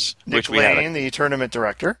situations. Nick Lane, the tournament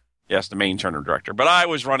director. Yes, the main tournament director. But I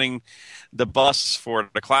was running the bus for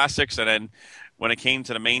the Classics, and then when it came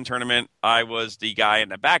to the main tournament, I was the guy in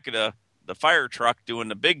the back of the fire truck doing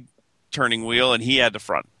the big turning wheel, and he had the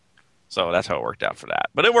front. So that's how it worked out for that.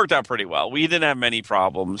 But it worked out pretty well. We didn't have many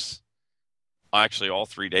problems. Actually, all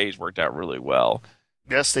 3 days worked out really well.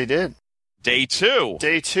 Yes, they did. Day two.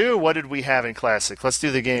 What did we have in Classic? Let's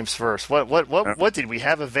do the games first. What did we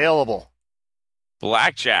have available?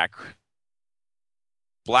 Blackjack.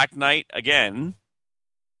 Black Knight again.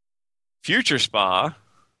 Future Spa.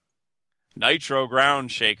 Nitro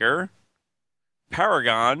Ground Shaker.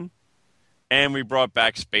 Paragon. And we brought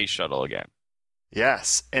back Space Shuttle again.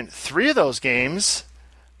 Yes, and 3 of those games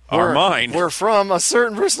were from a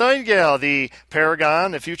certain Bruce Nightingale. The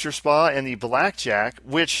Paragon, the Future Spa, and the Blackjack,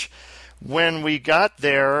 which when we got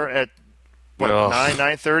there at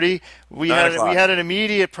 9:30, we had an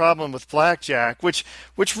immediate problem with Blackjack, which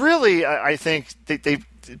really I think they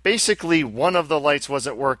basically one of the lights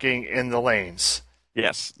wasn't working in the lanes.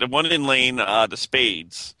 Yes, the one in lane, the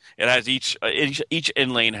spades. It has each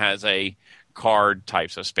in lane has a card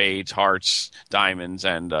type, so spades, hearts, diamonds,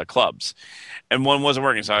 and clubs. And one wasn't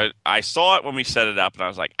working. So I saw it when we set it up, and I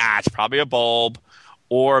was like, it's probably a bulb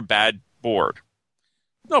or a bad board.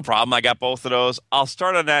 No problem. I got both of those. I'll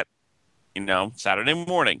start on that, Saturday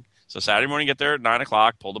morning. So Saturday morning, get there at 9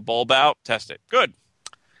 o'clock, pull the bulb out, test it. Good.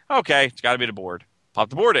 Okay, it's got to be the board. Pop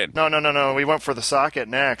the board in. No. We went for the socket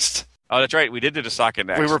next. Oh, that's right. We did do the socket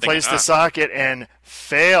next. We replaced the socket and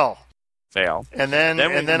fail. Fail. And then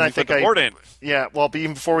I put think the board in. Yeah, well, but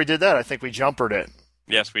even before we did that, I think we jumpered it.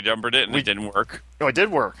 Yes, we jumpered it, and it didn't work. No, it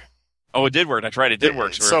did work. Oh, it did work. That's right. It did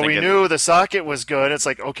work. So we knew the socket was good. It's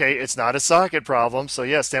like, okay, it's not a socket problem. So,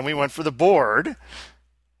 yes, then we went for the board.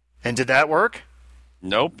 And did that work?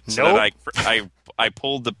 Nope. So nope. then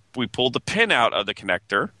we pulled the pin out of the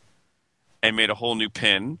connector and made a whole new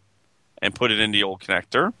pin and put it in the old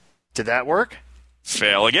connector. Did that work?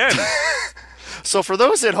 Fail again. So for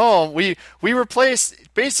those at home, we replaced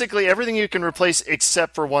basically everything you can replace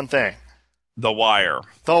except for one thing. The wire.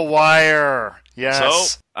 The wire. Yes.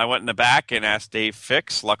 So I went in the back and asked Dave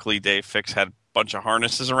Fix. Luckily, Dave Fix had a bunch of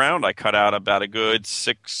harnesses around. I cut out about a good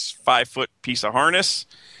 5-foot piece of harness,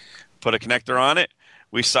 put a connector on it.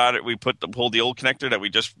 We pulled the old connector that we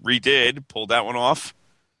just redid, pulled that one off.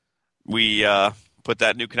 We put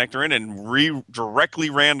that new connector in and directly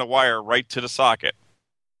ran the wire right to the socket.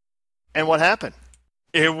 And what happened?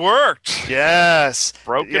 It worked. Yes.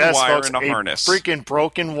 Broken wire folks, in a harness. Freaking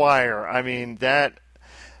broken wire. I mean, that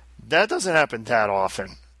doesn't happen that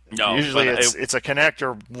often. No. Usually it's a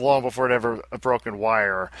connector long before it ever a broken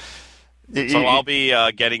wire. So I'll be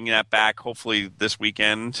getting that back hopefully this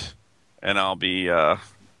weekend, and I'll be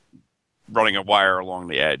running a wire along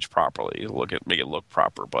the edge properly, make it look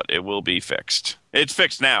proper, but it will be fixed. It's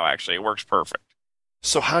fixed now, actually. It works perfect.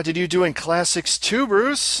 So how did you do in Classics 2,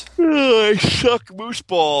 Bruce? I suck moose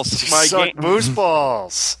balls. Moose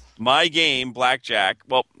balls. My game, Blackjack.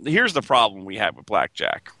 Well, here's the problem we have with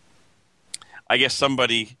Blackjack. I guess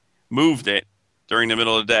somebody moved it during the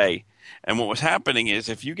middle of the day, and what was happening is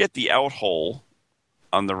if you get the out hole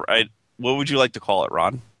on the right, what would you like to call it,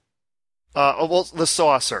 Ron? The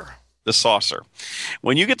saucer. The saucer.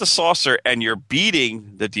 When you get the saucer and you're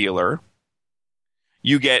beating the dealer,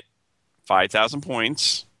 you get 5,000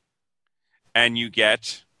 points, and you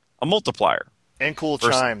get a multiplier. And cool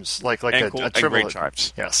chimes, like a triple. And great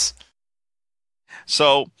chimes. Yes.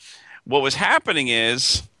 So what was happening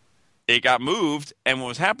is it got moved, and what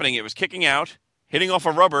was happening, it was kicking out, hitting off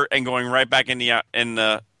a rubber, and going right back in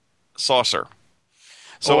the saucer.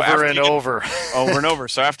 So over and over. Over and over.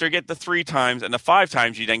 So after you get the 3 times and the 5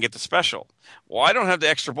 times, you then get the special. Well, I don't have the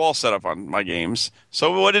extra ball set up on my games.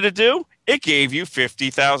 So what did it do? It gave you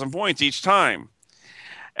 50,000 points each time.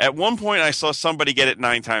 At one point, I saw somebody get it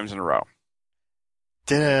 9 times in a row.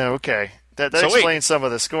 Okay. That explains some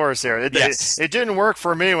of the scores there. It didn't work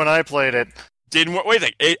for me when I played it. Didn't work. Wait a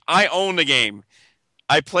second. I own the game.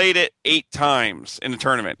 I played it 8 times in the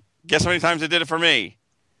tournament. Guess how many times it did it for me?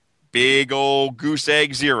 Big old goose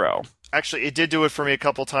egg 0. Actually, it did do it for me a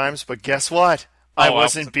couple times, but guess what? I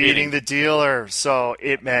wasn't beating the dealer, so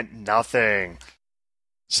it meant nothing.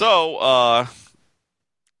 So,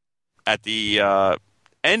 at the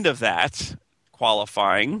end of that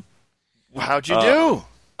qualifying... How'd you do?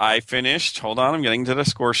 I finished... Hold on, I'm getting to the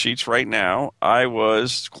score sheets right now. I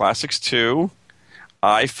was Classics 2.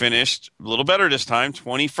 I finished a little better this time,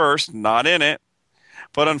 21st, not in it.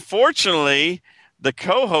 But unfortunately... The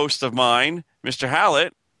co-host of mine, Mr.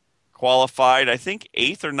 Hallett, qualified, I think,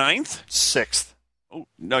 8th or 9th? 6th. Oh,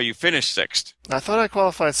 no, you finished 6th. I thought I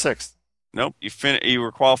qualified 6th. Nope, you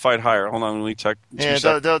were qualified higher. Hold on, let me check. Yeah,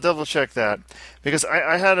 double check that. Because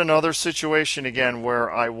I had another situation again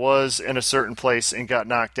where I was in a certain place and got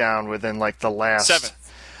knocked down within like the last...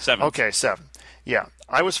 7th. Okay, 7th. Yeah,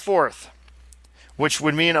 I was 4th. Which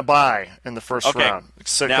would mean a bye in the first round.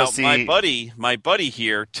 So, now, my buddy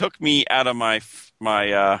here took me out of my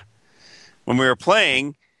when we were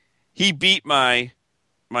playing. He beat my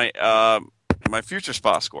future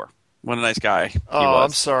spa score. What a nice guy he was.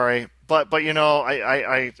 I'm sorry, but you know,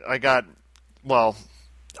 I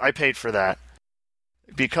paid for that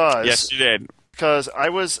because yes, you did. Because I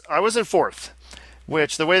was in 4th,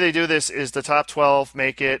 which the way they do this is the top 12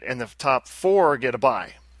 make it, and the top 4 get a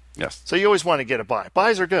bye. Yes. So you always want to get a bye.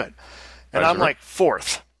 Byes are good. And I'm like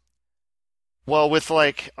 4th. Well, with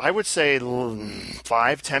I would say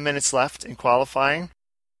 5-10 minutes left in qualifying,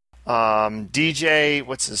 DJ,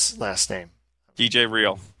 what's his last name? DJ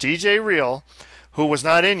Real. DJ Real, who was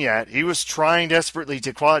not in yet. He was trying desperately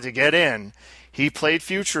to get in. He played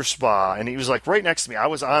Future Spa, and he was right next to me. I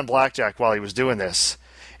was on Blackjack while he was doing this.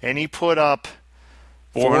 And he put up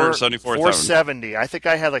 470. I think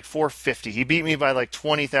I had 450. He beat me by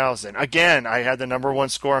 20,000. Again, I had the number 1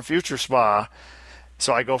 score on Future Spa.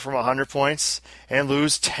 So I go from 100 points and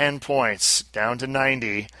lose 10 points down to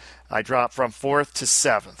 90. I drop from 4th to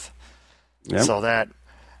 7th. Yep. So that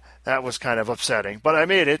was kind of upsetting. But I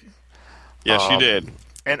made it. Yes, you did.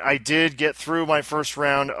 And I did get through my first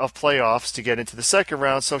round of playoffs to get into the second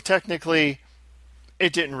round. So technically,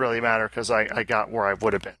 it didn't really matter because I got where I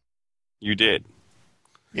would have been. You did.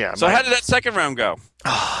 Yeah. So how did that second round go?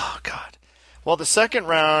 Oh, God. Well, the second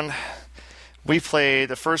round,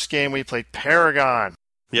 the first game we played Paragon.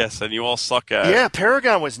 Yes, and you all suck at it. Yeah,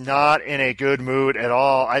 Paragon was not in a good mood at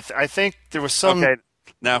all. I think there was some... Okay,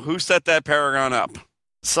 now who set that Paragon up?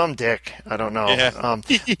 Some dick. I don't know. Yeah.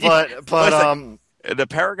 But the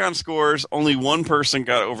Paragon scores, only one person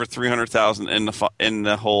got over 300,000 in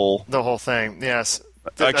the whole... The whole thing, yes.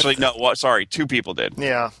 Actually, no. What? Sorry, 2 people did.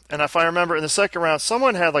 Yeah, and if I remember, in the second round,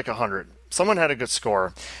 someone had like 100. Someone had a good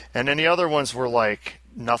score, and then the other ones were like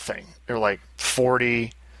nothing. They were like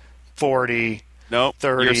 40, 40, Nope.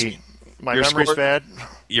 30. My memory's score, bad.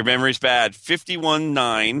 Your memory's bad.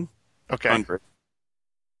 51,900. Okay.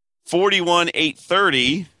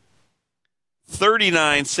 41,830.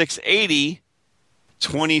 39,680.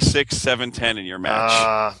 26,710 in your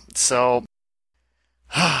match. So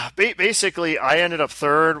basically, I ended up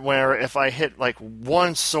third. Where if I hit like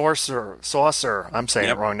one saucer, I'm saying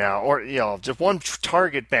it wrong now, or just one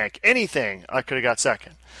target bank, anything, I could have got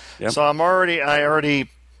second. Yep. So I already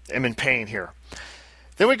am in pain here.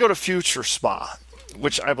 Then we go to Future Spa,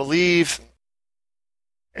 which I believe,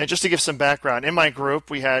 and just to give some background, in my group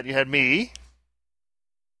you had me,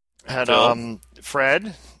 had Phil.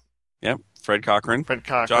 Fred. Yep. Fred Cochran.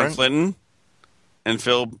 John Clinton, and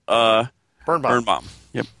Phil Birnbaum.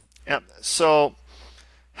 Yep. Yep. So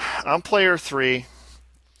I'm player 3. I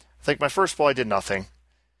think my first ball I did nothing.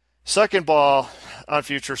 Second ball on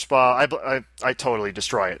Future Spa, I totally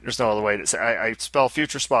destroy it. There's no other way to say. I spell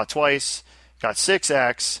Future Spa twice, got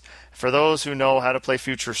 6x. For those who know how to play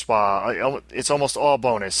Future Spa, it's almost all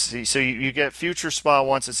bonus. So you get Future Spa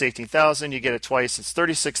once, it's 18,000. You get it twice, it's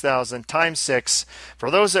 36,000 times 6. For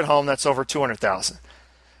those at home, that's over 200,000.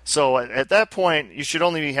 So at that point, you should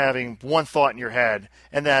only be having one thought in your head,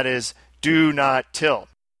 and that is, do not tilt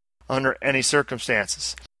under any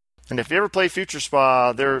circumstances. And if you ever play Future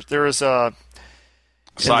Spa, there is a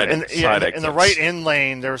in the right in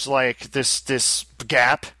lane. There's like this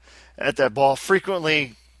gap that ball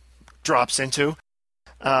frequently drops into,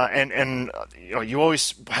 and you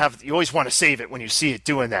always want to save it when you see it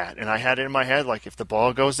doing that. And I had it in my head, like, if the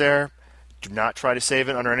ball goes there, do not try to save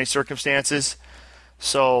it under any circumstances.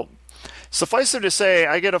 So suffice it to say,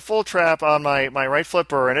 I get a full trap on my right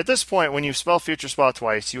flipper, and at this point, when you spell Future Spa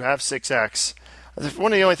twice, you have 6x.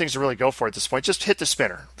 One of the only things to really go for at this point, just hit the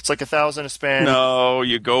spinner. It's like 1,000 a spin. No,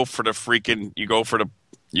 you go for that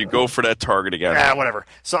target again. Whatever.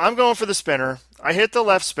 So I'm going for the spinner. I hit the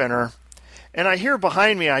left spinner, and I hear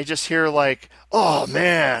behind me, I just hear like, oh,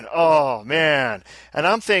 man. And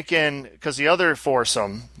I'm thinking, because the other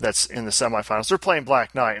foursome that's in the semifinals, they're playing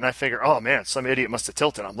Black Knight, and I figure, oh, man, some idiot must have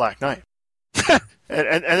tilted on Black Knight.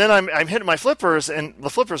 and then I'm hitting my flippers, and the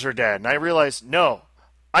flippers are dead. And I realize, no,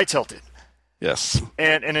 I tilted. Yes.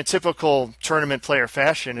 And in typical tournament player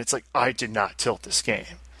fashion, it's like, I did not tilt this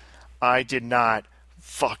game. I did not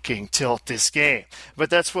fucking tilt this game.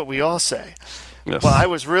 But that's what we all say. Yes. Well, I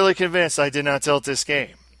was really convinced I did not tilt this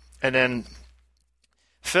game. And then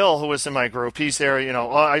Phil, who was in my group, he's there,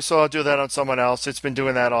 I saw it do that on someone else. It's been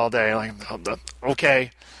doing that all day. I'm like,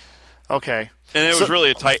 okay. And it was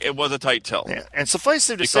really a tight tilt. Yeah. And suffice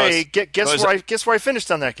it to say, guess where I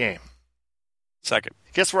finished on that game? Second.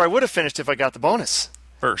 Guess where I would have finished if I got the bonus?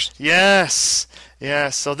 First. Yes.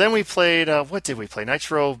 So then we played, what did we play?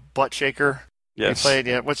 Nitro Butt Shaker? Yes. We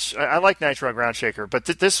played, which I like Nitro Ground Shaker, but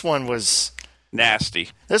this one was... nasty.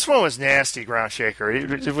 This one was nasty Ground Shaker.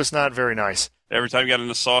 It was not very nice. Every time you got in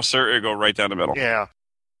the saucer, it would go right down the middle. Yeah.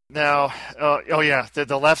 Now,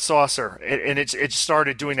 the left saucer, and it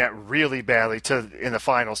started doing that really badly in the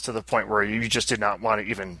finals to the point where you just did not want to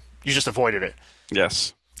even... You just avoided it.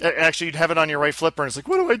 Yes. Actually, you'd have it on your right flipper, and it's like,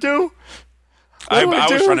 what do I do? I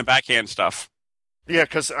was trying to backhand stuff. Yeah,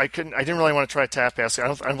 because I didn't really want to try a tap pass. I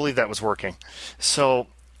don't believe that was working. So,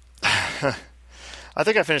 I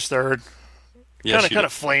think I finished third. Yes, kind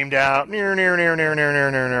of flamed out.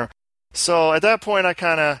 Near. So at that point, I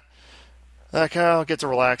kind of I'll get to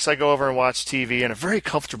relax. I go over and watch TV in a very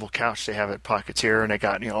comfortable couch they have at Pocketeer, and they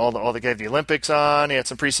got all they gave the Olympics on. They had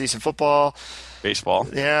some preseason football, baseball.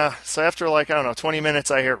 Yeah. So after 20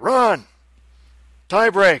 minutes, I hear run, tie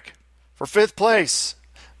break for 5th place,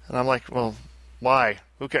 and I'm like, well, why?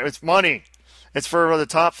 Who cares? It's money. It's for the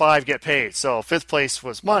top 5 get paid. So 5th place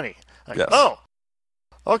was money. Yes. Oh,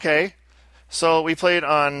 okay. So we played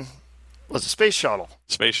on. Was it Space Shuttle?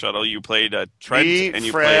 Space Shuttle. You played Trent, and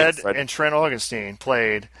you Fred, played Fred. And Trent Augustine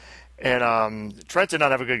played, and Trent did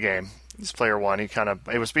not have a good game. He's player 1.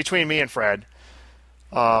 It was between me and Fred.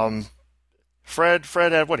 Fred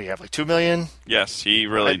had, what do you have, like $2 million? Yes, he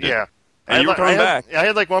really did. Yeah, and you were coming back. I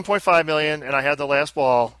had like $1.5 million, and I had the last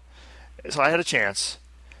ball, so I had a chance.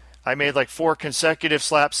 I made like 4 consecutive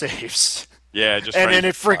slap saves. Yeah, just and then trying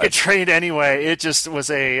it freaking trained anyway. It just was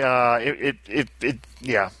it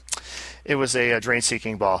was a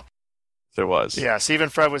drain-seeking ball. There was. Yes, even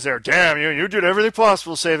Fred was there. Damn, you did everything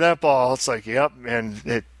possible to save that ball. It's like, yep, and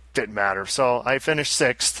it didn't matter. So I finished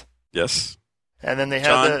 6th. Yes. And then they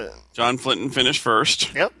had John Flinton finished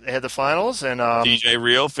first. Yep, they had the finals, and DJ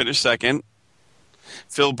Reel finished second.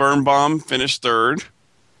 Phil Birnbaum finished third,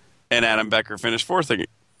 and Adam Becker finished fourth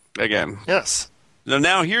again. Yes.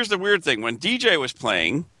 Now here's the weird thing: when DJ was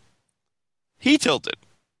playing, he tilted,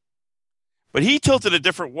 but he tilted a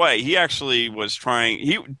different way. He actually was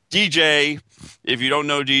trying. DJ, if you don't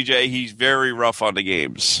know DJ, he's very rough on the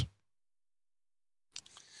games.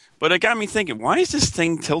 But it got me thinking, why is this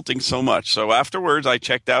thing tilting so much? So afterwards, I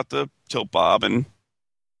checked out the tilt bob, and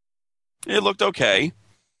it looked okay.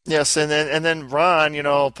 Yes, and then Ron,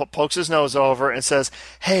 pokes his nose over and says,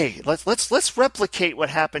 "Hey, let's replicate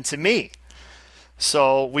what happened to me."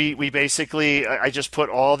 So we basically, I just put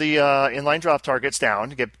all the inline drop targets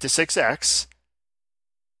down to get to 6x,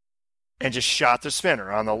 and just shot the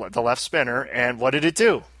spinner on the left spinner. And what did it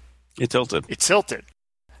do? It tilted.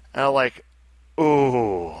 And I'm like,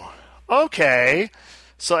 ooh, okay.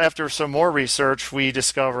 So after some more research, we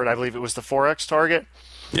discovered, I believe it was the 4x target.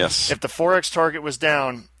 Yes. If the 4x target was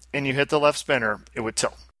down and you hit the left spinner, it would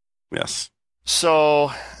tilt. Yes.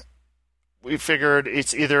 So we figured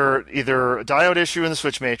it's either a diode issue in the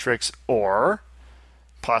switch matrix or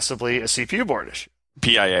possibly a CPU board issue.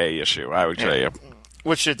 PIA issue, I would say.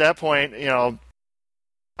 Which at that point, I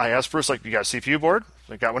asked Bruce, like, you got a CPU board?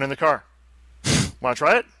 I got one in the car. Want to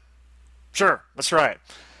try it? Sure, let's try it.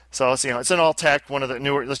 So it's it's an all-tech, one of the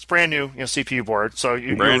newer, it's brand new CPU board. So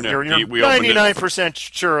you're 99%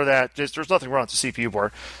 sure that there's nothing wrong with the CPU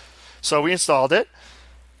board. So we installed it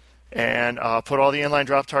and put all the inline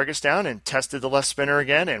drop targets down and tested the left spinner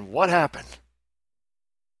again. And what happened?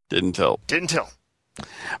 Didn't tilt.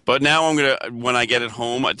 But now when I get it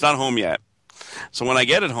home, it's not home yet. So when I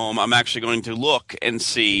get it home, I'm actually going to look and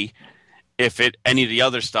see if any of the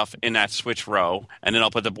other stuff in that switch row, and then I'll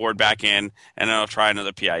put the board back in, and then I'll try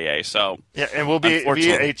another PIA. So yeah, and will be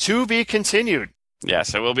a to be continued.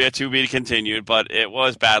 Yes, it will be a to be continued, but it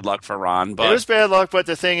was bad luck for Ron. But it was bad luck, but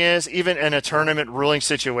the thing is, even in a tournament ruling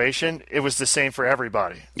situation, it was the same for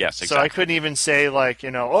everybody. Yes, exactly. So I couldn't even say, like, I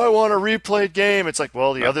want a replayed game. It's like,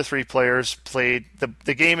 well, the other 3 players played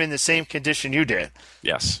the game in the same condition you did.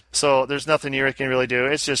 Yes. So there's nothing you can really do.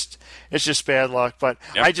 It's just bad luck. But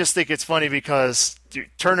yep. I just think it's funny because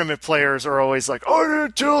tournament players are always like, I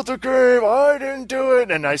didn't tilt the game. I didn't do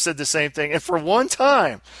it. And I said the same thing. And for one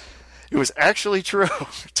time, it was actually true.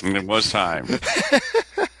 And it was time.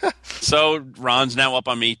 So Ron's now up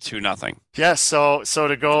on me 2-0. Yes. So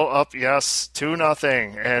to go up, yes,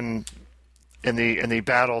 2-0, and in the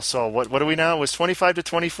battle. So what do we now? It was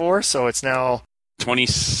 25-24. So it's now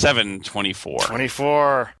 27-24.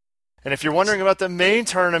 24. And if you're wondering about the main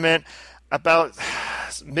tournament, about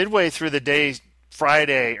midway through the day,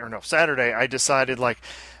 Saturday, I decided, like,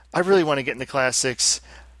 I really want to get in the classics.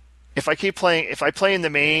 If I play in the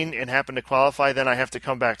main and happen to qualify, then I have to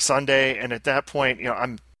come back Sunday. And at that point,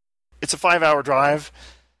 it's a 5-hour drive.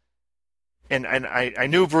 And I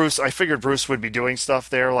knew Bruce. I figured Bruce would be doing stuff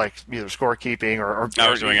there, like either scorekeeping or I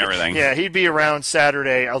was doing everything. Yeah, he'd be around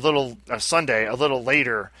Sunday a little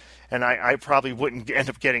later, and I probably wouldn't end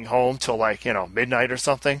up getting home till midnight or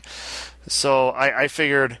something. So I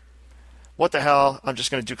figured, what the hell? I'm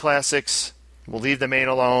just going to do classics. We'll leave the main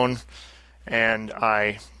alone, and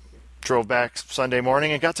I drove back Sunday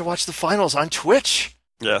morning and got to watch the finals on Twitch.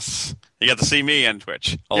 Yes. You got to see me on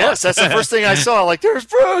Twitch. Yes, that's the first thing I saw. Like, there's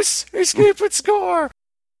Bruce. He's keeping score.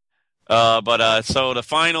 So the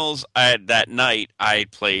finals, that night, I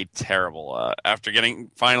played terrible. After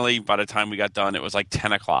finally, by the time we got done, it was like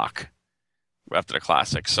 10 o'clock after the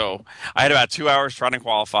classic. So I had about 2 hours trying to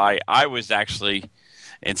qualify. I was actually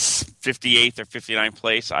in 58th or 59th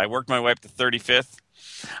place. I worked my way up to 35th.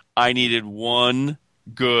 I needed one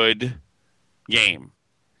good game.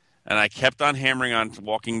 And I kept on hammering on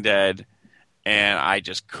Walking Dead, and I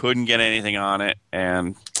just couldn't get anything on it.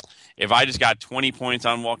 And if I just got 20 points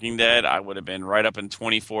on Walking Dead, I would have been right up in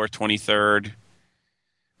 24th, 23rd.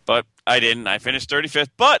 But I didn't. I finished 35th,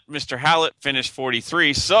 but Mr. Hallett finished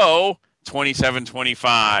 43, so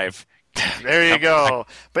 27-25. There you go.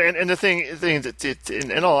 But and the thing that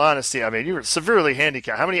in all honesty, I mean, you were severely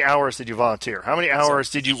handicapped. How many hours did you volunteer? How many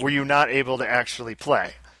hours were you not able to actually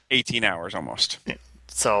play? 18 hours almost. Yeah.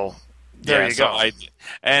 So there you go.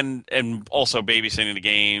 And also babysitting the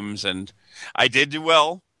games, and I did do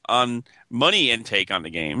well on money intake on the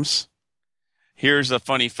games. here's a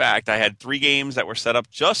funny fact. I had 3 games that were set up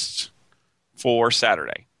just for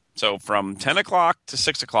Saturday. So from 10 o'clock to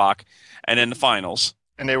 6 o'clock, and then the finals.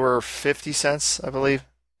 And they were 50 cents, I believe.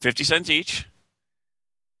 50 cents each.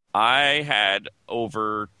 I had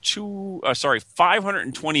over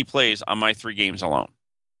 520 plays on my 3 games alone.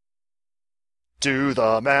 Do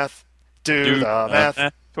the math. Do the math.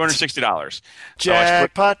 $260.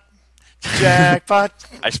 Jackpot. Jackpot.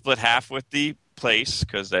 I split half with the place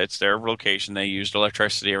because it's their location. They used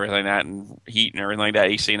electricity, everything like that, and heat and everything like that,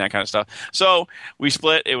 AC and that kind of stuff. So we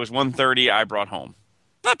split. It was $130. I brought home.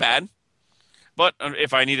 Not bad. But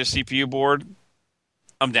if I need a CPU board,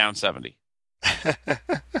 I'm down 70.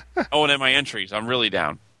 Oh, and then my entries, I'm really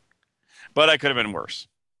down. But I could have been worse.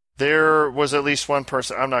 There was at least one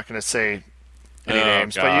person. I'm not going to say any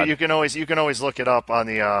names, God. but you can always look it up on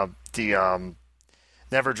the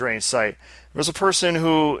Never Drain site. There was a person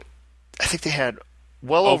who I think they had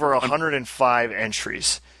well over 105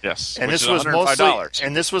 entries. Yes, and which this is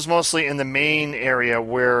 $105. this was mostly in the main area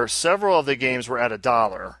where several of the games were at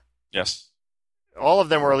 $1. Yes. All of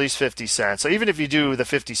them were at least 50 cents. So even if you do the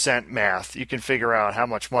 50-cent math, you can figure out how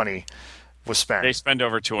much money was spent. They spend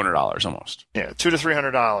over $200 almost. Yeah, $200 to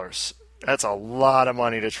 $300. That's a lot of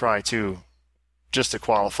money to try to just to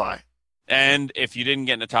qualify. And if you didn't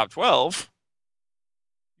get in the top 12,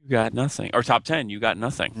 you got nothing. Or top 10, you got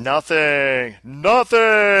nothing. Nothing.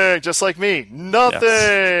 Just like me. Nothing.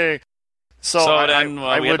 Yes. So then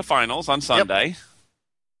we had the finals on Sunday. Yep.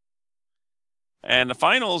 And the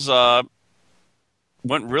finals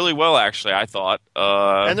went really well, actually, I thought.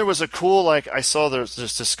 And there was a cool, I saw there's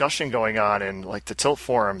this discussion going on in, the Tilt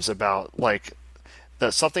forums about,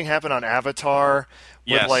 that something happened on Avatar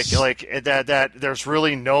with, yes. that there's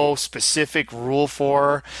really no specific rule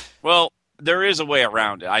for. Well, there is a way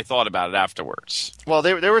around it. I thought about it afterwards. Well,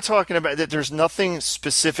 they were talking about that there's nothing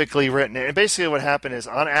specifically written. And basically what happened is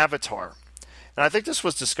on Avatar, and I think this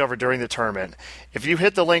was discovered during the tournament, if you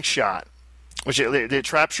hit the link shot, which it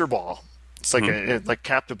traps your ball, it's like a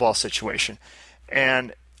captive ball situation.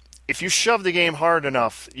 And if you shove the game hard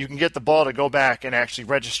enough, you can get the ball to go back and actually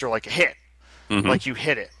register like a hit, like you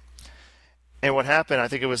hit it. And what happened, I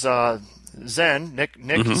think it was Nick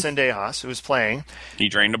Sendejas, who was playing. He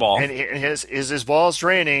drained the ball. And his ball's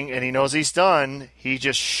draining, and he knows he's done. He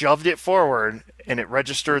just shoved it forward, and it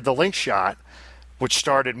registered the link shot, which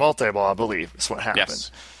started multi-ball, I believe, is what happened.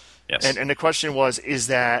 Yes. And the question was, is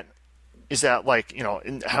that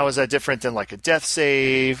how is that different than a death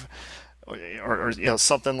save or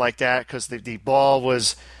something like that? Because the ball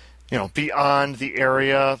was, beyond the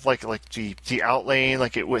area, like the out lane,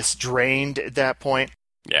 it was drained at that point.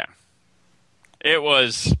 Yeah. It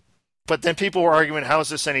was. But then people were arguing, how is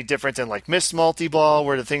this any different than missed multi-ball,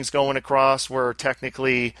 where the thing's going across, where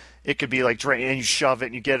technically it could be drain, and you shove it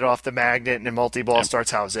and you get it off the magnet and then multi-ball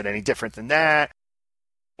starts. How is it any different than that?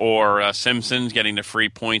 Or Simpsons getting the free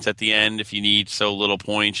points at the end. If you need so little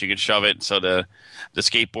points, you can shove it so the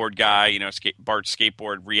skateboard guy, Bart's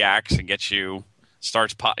skateboard reacts and gets you,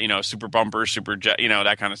 starts, super bumper, super jet,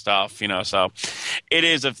 that kind of stuff, So it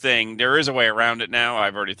is a thing. There is a way around it now.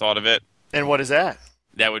 I've already thought of it. And what is that?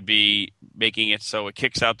 That would be making it so it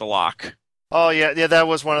kicks out the lock. Oh, yeah, that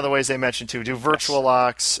was one of the ways they mentioned, too. Do virtual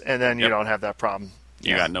locks, and then you don't have that problem.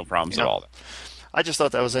 You got no problems at all. I just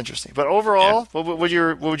thought that was interesting. But overall, what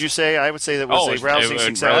would you say? I would say that was a rousing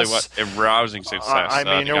success. Really a rousing success. I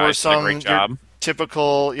mean, there were some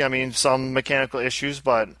typical, some mechanical issues,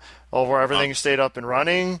 but overall everything stayed up and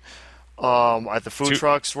running. The food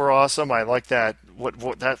trucks were awesome. I like that. What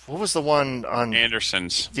was the one on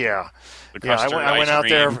Anderson's? Yeah. I went out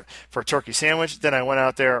there for a turkey sandwich. Then I went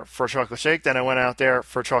out there for a chocolate shake. Then I went out there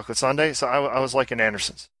for a chocolate sundae. So I was liking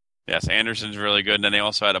Anderson's. Yes, Anderson's really good. And then they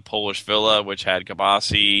also had a Polish Villa, which had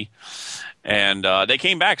kibasi. And they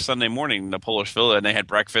came back Sunday morning, the Polish Villa, and they had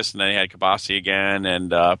breakfast, and then they had kibasi again,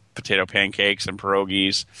 and potato pancakes and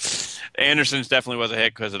pierogies. Anderson's definitely was a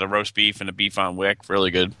hit because of the roast beef and the beef on wick.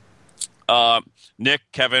 Really good. Nick,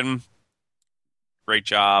 Kevin, great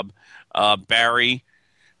job. Barry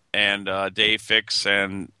and Dave fixed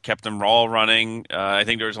and kept them all running. I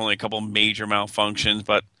think there was only a couple major malfunctions,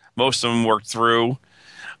 but most of them worked through.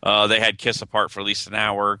 They had Kiss apart for at least an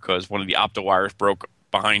hour because one of the opto wires broke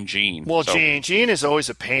behind Gene. Well, so, Gene is always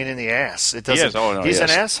a pain in the ass. It doesn't. He's an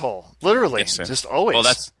asshole, literally, just always.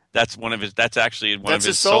 Well, that's one of his. That's actually one of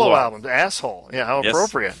his solo albums. Asshole. Yeah, how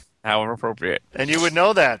appropriate. How appropriate. And you would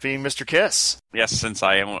know that, being Mr. Kiss. Yes, since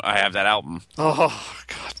I have that album. Oh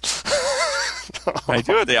God. I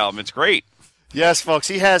do have the album. It's great. Yes, folks.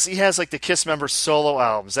 He has the Kiss member solo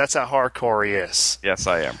albums. That's how hardcore he is. Yes,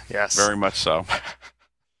 I am. Yes, very much so.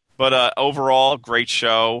 But overall, great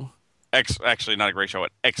show. Actually, not a great show, an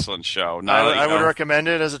excellent show. I would recommend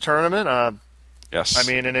it as a tournament. Yes.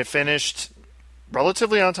 I mean, and it finished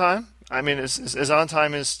relatively on time. I mean, as on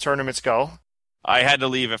time as tournaments go. I had to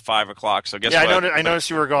leave at 5 o'clock, so guess what? Yeah, I noticed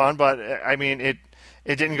you were gone, but I mean, it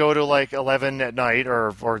didn't go to like 11 at night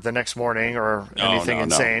or the next morning or anything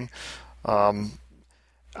insane. No.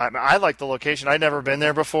 I like the location. I'd never been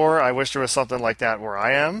there before. I wish there was something like that where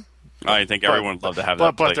I am. I think everyone would love to have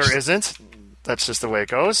that place. But there isn't. That's just the way it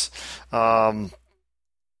goes. I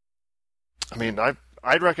mean,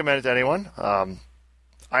 I'd recommend it to anyone.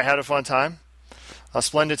 I had a fun time. A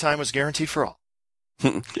splendid time was guaranteed for all.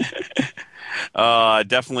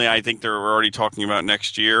 Definitely, I think they're already talking about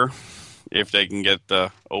next year if they can get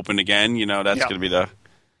the open again. That's going to be the.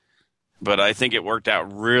 But I think it worked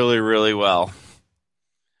out really, really well.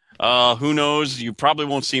 Who knows? You probably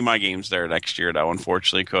won't see my games there next year, though,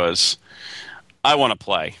 unfortunately, because I want to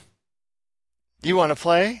play. You want to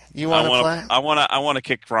play? You want to play? I want to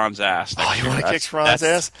kick Ron's ass. You want to kick Ron's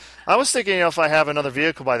ass? I was thinking, if I have another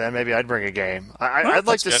vehicle by then, maybe I'd bring a game. I'd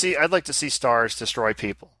like to see stars destroy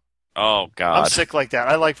people. Oh God, I'm sick like that.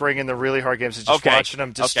 I like bringing the really hard games and just watching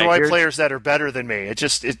them destroy players that are better than me. I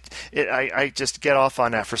just get off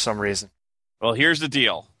on that for some reason. Well, here's the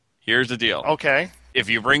deal. Okay. If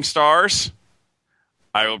you bring stars,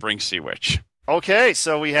 I will bring Sea Witch. Okay,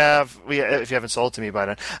 so we have if you haven't sold to me by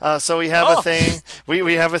then, so we have a thing.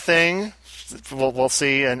 We have a thing. We'll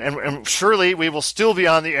see, and surely we will still be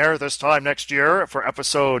on the air this time next year for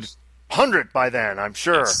episode 100 by then. I'm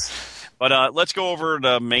sure. Yes. But let's go over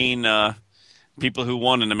the main people who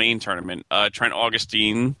won in the main tournament. Trent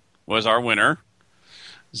Augustine was our winner.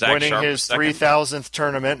 Zach winning Sharp his 3,000th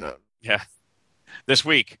tournament. Yeah, this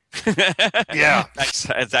week. Yeah.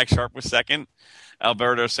 Zach Sharp was second.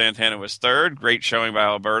 Alberto Santana was third. Great showing by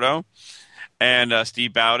Alberto. And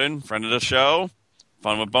Steve Bowden, friend of the show,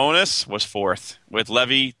 Fun with Bonus, was fourth, with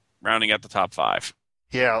Levy rounding out the top 5.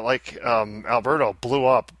 Yeah, like Alberto blew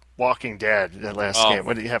up Walking Dead in that last game.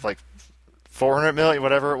 What did he have, like 400 million,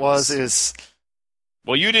 whatever it was?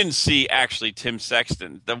 Well, you didn't see, actually, Tim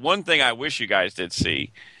Sexton. The one thing I wish you guys did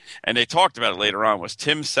see, and they talked about it later on, was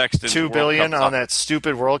Tim Sexton's $2 billion on that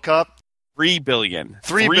stupid World Cup. $3 billion.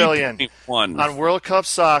 $3 billion on World Cup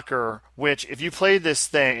Soccer, which, if you played this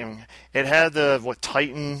thing, it had the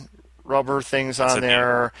Titan rubber things on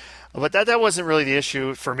there. But that wasn't really the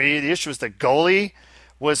issue for me. The issue was the goalie.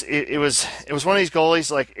 It was one of these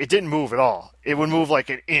goalies, like, it didn't move at all. It would move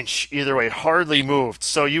like an inch either way. It hardly moved.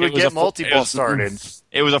 So you would get multi-ball started.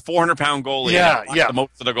 It was a 400-pound goalie. Yeah. The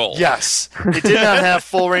most of the goal. Yes. It did not have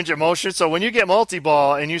full range of motion. So when you get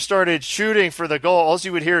multi-ball and you started shooting for the goal, all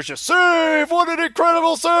you would hear is just, save! What an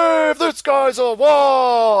incredible save! This guy's a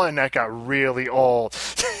wall! And that got really old.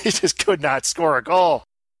 He just could not score a goal.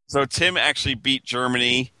 So Tim actually beat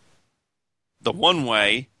Germany the one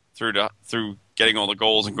way through getting all the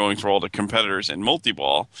goals and going through all the competitors in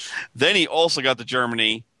multi-ball. Then he also got the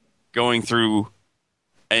Germany going through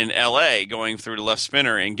in LA, going through the left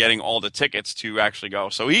spinner and getting all the tickets to actually go.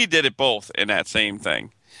 So he did it both in that same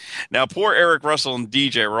thing. Now, poor Eric Russell and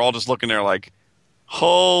DJ were all just looking there like,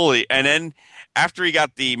 holy. And then after he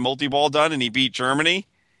got the multi-ball done and he beat Germany,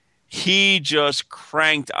 he just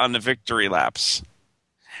cranked on the victory laps.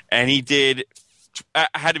 And he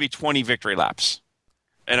had to be 20 victory laps.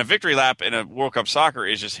 And a victory lap in a World Cup soccer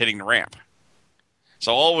is just hitting the ramp.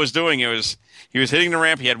 So all he was doing, he was hitting the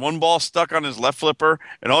ramp. He had one ball stuck on his left flipper,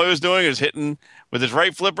 and all he was doing was hitting with his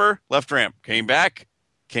right flipper, left ramp. Came back.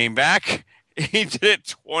 He did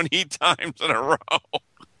it 20 times in a row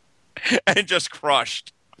and just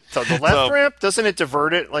crushed. So the left ramp, doesn't it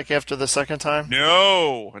divert it like after the second time?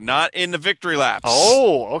 No, not in the victory laps.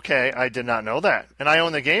 Oh, okay. I did not know that. And I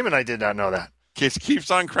own the game, and I did not know that. Just keeps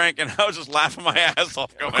on cranking. I was just laughing my ass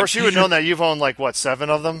off. Going, of course, you would know that. You've owned, 7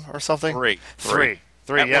 of them or something? Three.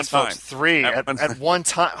 Yes, folks. 3 at one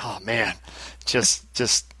time. Oh, man.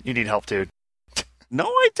 Just you need help, dude. No,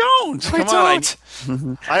 I don't. Come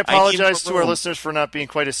on. I apologize to our listeners for not being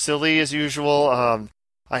quite as silly as usual.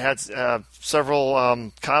 I had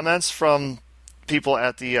several comments from people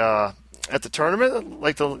at the tournament,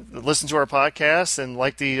 like to listen to our podcast and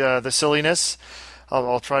like the silliness.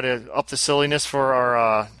 I'll try to up the silliness for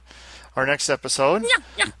our next episode.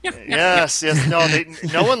 Yes.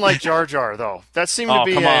 No one liked Jar Jar though. That seemed to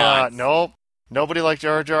be no. Nobody liked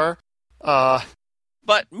Jar Jar.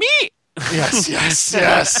 But me. Yes.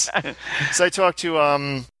 So I talked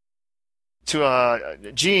to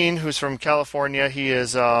Gene, who's from California.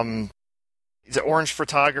 He's at Orange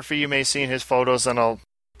Photography. You may have seen his photos in a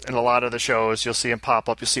lot of the shows. You'll see him pop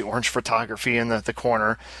up. You'll see Orange Photography in the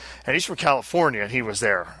corner. And he's from California, and he was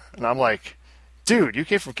there. And I'm like, dude, you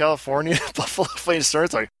came from California to Buffalo to play Stern?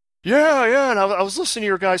 It's like, yeah, and I was listening to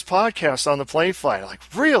your guys' podcast on the plane flight. I'm like,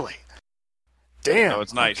 really? Damn. Oh,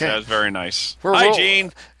 it's nice. Okay. That was very nice. Hi,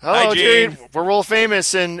 Gene. Hello, Hi, Gene. We're world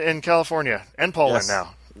famous in California and Poland Yes.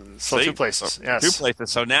 now. So See? 2 places. So, Yes. 2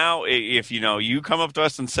 places. So now, if you come up to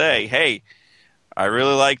us and say, "Hey, I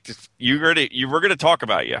really liked you," we're going to talk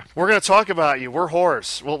about you. We're going to talk about you. We're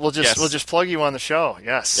whores. We'll just plug you on the show.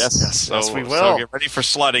 Yes. So, we will. So get ready for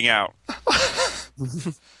slutting out.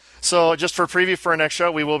 So just for a preview for our next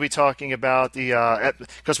show, we will be talking about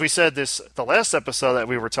because we said the last episode that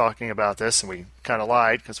we were talking about this, and we kind of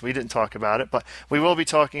lied because we didn't talk about it, but we will be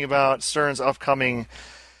talking about Stern's upcoming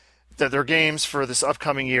their games for this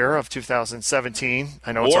upcoming year of 2017.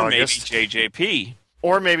 I know it's August.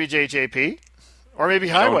 Or maybe JJP. Or maybe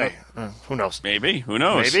Highway. Who knows? Maybe. Who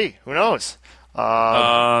knows? Who knows?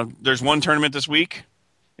 There's one tournament this week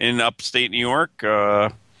in upstate New York.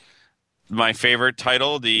 My favorite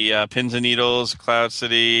title, the Pins and Needles, Cloud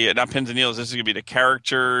City. Not Pins and Needles. This is going to be the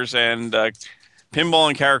Characters and Pinball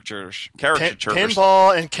and Caricatures.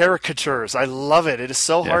 Pinball and Caricatures. I love it. It is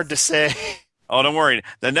so hard to say. Oh, don't worry.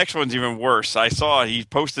 The next one's even worse. I saw he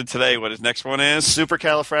posted today what his next one is.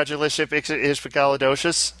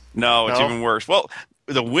 Supercalifragilisticexpialidocious? No, it's even worse. Well,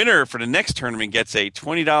 the winner for the next tournament gets a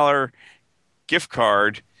 $20 gift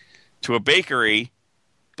card to a bakery,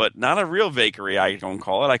 but not a real bakery, I don't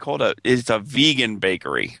call it. I call it it's a vegan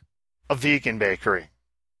bakery. A vegan bakery.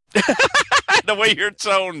 The way your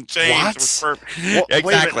tone changed was perfect. Exactly.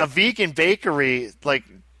 Wait a minute, a vegan bakery, like,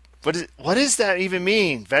 what does that even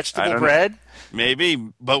mean? Vegetable bread? Maybe,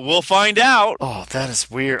 but we'll find out. Oh, that is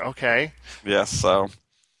weird. Okay. Yes, so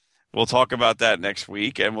we'll talk about that next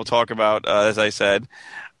week, and we'll talk about, as I said,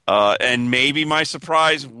 and maybe my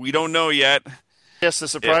surprise, we don't know yet. Yes, the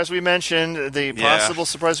surprise we mentioned, the possible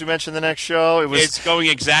surprise we mentioned the next show. It's going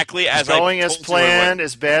exactly as planned,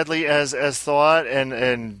 as badly as thought,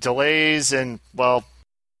 and delays, and, well,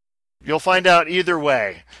 you'll find out either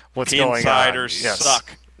way what's going on. Insiders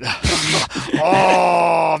suck.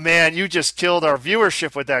 Oh, man, you just killed our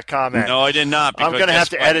viewership with that comment. No, I did not. I'm going to have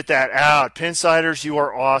to edit that out. Pinsiders, you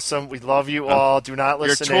are awesome. We love you all. Do not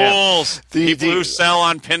listen to him. You're tools. People who sell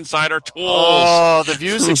on Pinside are tools. Oh, the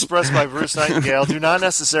views expressed by Bruce Nightingale do not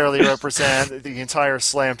necessarily represent the entire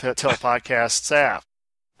Slam Till podcast staff.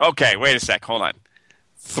 Okay, wait a sec. Hold on.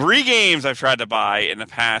 3 games I've tried to buy in the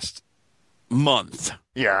past month.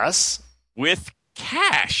 Yes. With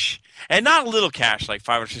cash. And not a little cash, like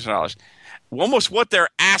 $5 or $6. Almost what they're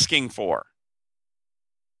asking for.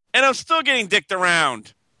 And I'm still getting dicked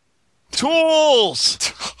around. Tools!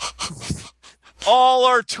 All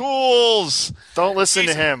our tools! Don't listen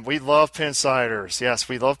to him. We love Pinsiders. Yes,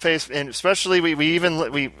 we love and especially we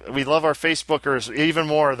love our Facebookers even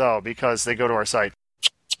more though because they go to our site.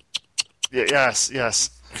 Yes.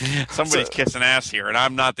 Somebody's kissing ass here, and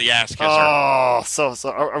I'm not the ass kisser. Oh, so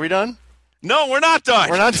are we done? No, we're not done.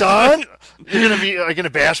 We're not done? Are you gonna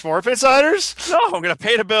bash more Pinsiders? No, I'm gonna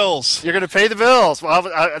pay the bills. You're gonna pay the bills. Well,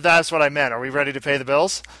 that's what I meant. Are we ready to pay the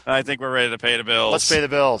bills? I think we're ready to pay the bills. Let's pay the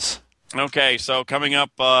bills. Okay, so coming up,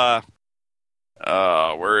 where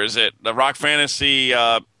is it? The Rock Fantasy.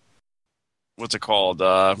 What's it called?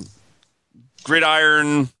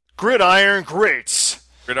 Gridiron Greats.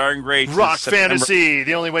 Gridiron Greats. Rock Fantasy.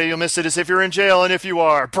 The only way you'll miss it is if you're in jail, and if you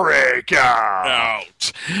are, break out.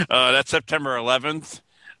 That's September 11th.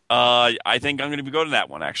 I think I'm going to be going to that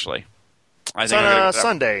one, actually. It's on a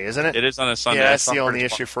Sunday, isn't it? It is on a Sunday. Yeah, that's the only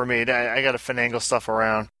issue for me. I got to finagle stuff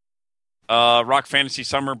around. Rock Fantasy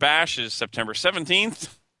Summer Bash is September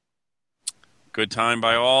 17th. Good time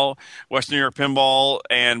by all. West New York Pinball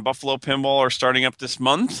and Buffalo Pinball are starting up this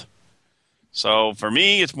month. So for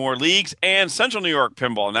me, it's more leagues and Central New York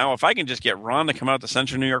Pinball. Now, if I can just get Ron to come out to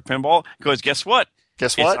Central New York Pinball, because guess what?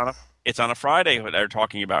 Guess what? It's on a Friday what they're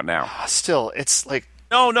talking about now. Still, it's like...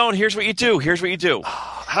 No, here's what you do.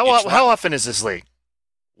 How often is this league?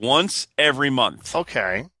 Once every month.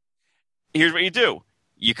 Okay. Here's what you do.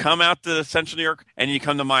 You come out to Central New York, and you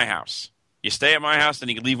come to my house. You stay at my house, and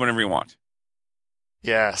you can leave whenever you want.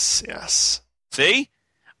 Yes. See?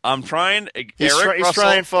 I'm trying. He's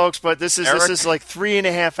trying, folks, but this is like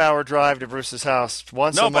 3.5 hour drive to Bruce's house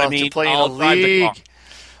once a month to play in a league.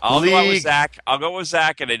 I'll go out with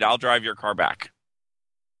Zach. And I'll drive your car back.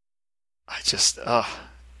 That's an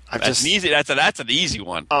easy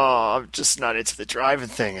one. Oh, I'm just not into the driving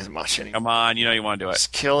thing as much anymore. Come on, you know you want to do it. It's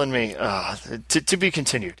killing me. To be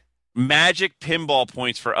continued. Magic pinball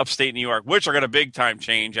points for upstate New York, which are going to big time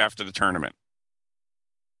change after the tournament.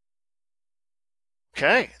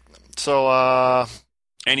 Okay. So,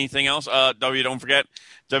 anything else? Don't forget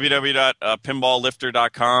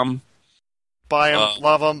www.pinballlifter.com. Buy them,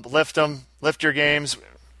 love them, lift your games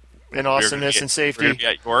in awesomeness and safety. We're going to be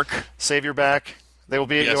at York. Save your back. They will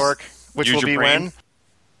be at Yes. York, which Use will your be brain.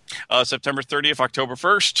 when? September 30th, October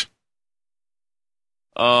 1st.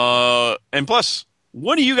 And plus,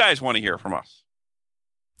 what do you guys want to hear from us?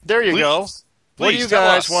 There you Please. go. What do Please you tell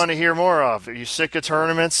guys us. want to hear more of? Are you sick of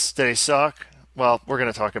tournaments? Do they suck? Well, we're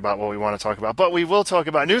going to talk about what we want to talk about, but we will talk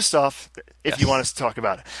about new stuff if you want us to talk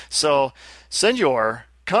about it. So send your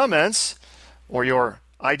comments or your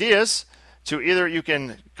ideas to either you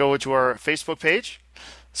can go to our Facebook page,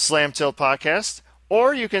 Slam Tilt Podcast,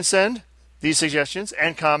 or you can send these suggestions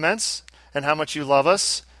and comments and how much you love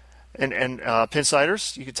us and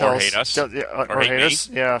Pinsiders. You can tell Or us. hate us. Or Or hate hate us.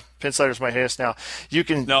 Yeah, Pinsiders might hate us now. You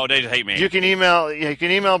can. No, they hate me. You can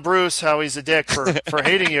email Bruce how he's a dick for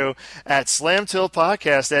hating you at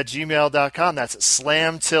slamtiltpodcast@gmail.com. That's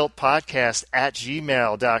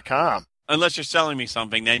slamtiltpodcast@gmail.com. Unless you're selling me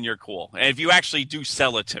something, then you're cool. And if you actually do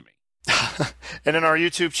sell it to me. And in our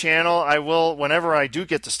YouTube channel, I will, whenever I do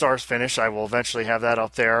get the stars finished, I will eventually have that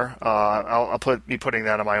up there. I'll be putting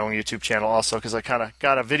that on my own YouTube channel also because I kind of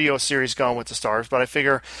got a video series going with the stars. But I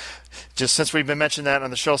figure, just since we've been mentioning that on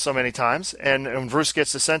the show so many times, and when Bruce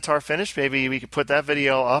gets the Centaur finished, maybe we could put that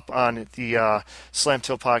video up on the Slam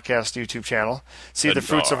Tilt Podcast YouTube channel. See the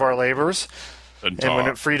fruits of our labors. Centaur. And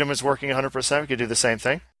when Freedom is working 100%, we could do the same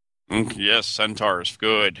thing. Yes, Centaur is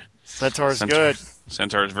good. Centaur's good.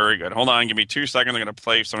 Centaur is very good. Hold on, give me 2 seconds. I'm going to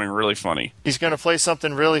play something really funny. He's going to play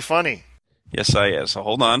something really funny. Yes, I is. So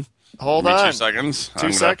hold on. Hold Give me on. 2 seconds.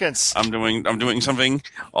 2 seconds. I'm doing something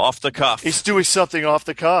off the cuff. He's doing something off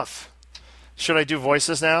the cuff. Should I do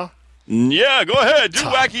voices now? Yeah, go ahead. Do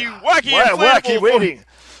wacky Wacky inflatable. waiting.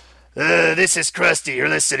 This is Krusty. You're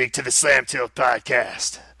listening to the Slam Tilt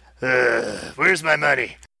Podcast. Where's my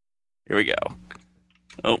money? Here we go.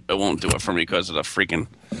 Oh, it won't do it for me because of the freaking...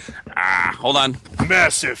 hold on.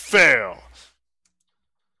 Massive fail.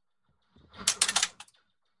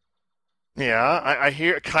 Yeah,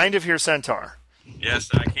 I kind of hear Centaur. Yes,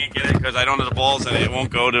 I can't get it because I don't have the balls and it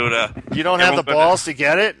won't go to the... You don't have the balls to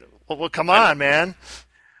get it? Well, come on, man.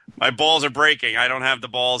 My balls are breaking. I don't have the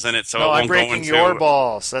balls in it, so No, it won't I'm go breaking into... your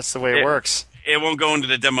balls. That's the way it works. It won't go into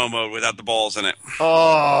the demo mode without the balls in it.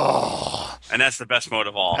 Oh. And that's the best mode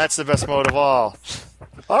of all. That's the best mode of all.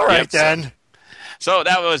 All right, then. So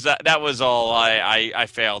that was all I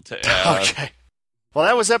failed to... Okay. Well,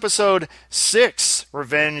 that was episode 6,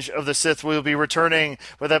 Revenge of the Sith. We'll be returning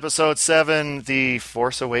with episode 7, The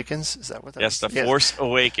Force Awakens. Is that what that Yes, was? the Force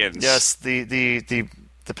Awakens. Yes, the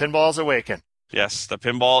pinballs awaken. Yes, the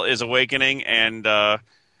pinball is awakening, and the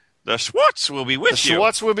Schwartz will be with you. The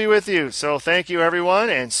Schwartz will be with you. So thank you, everyone,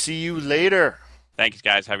 and see you later. Thanks,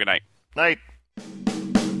 guys. Have a good night. Night.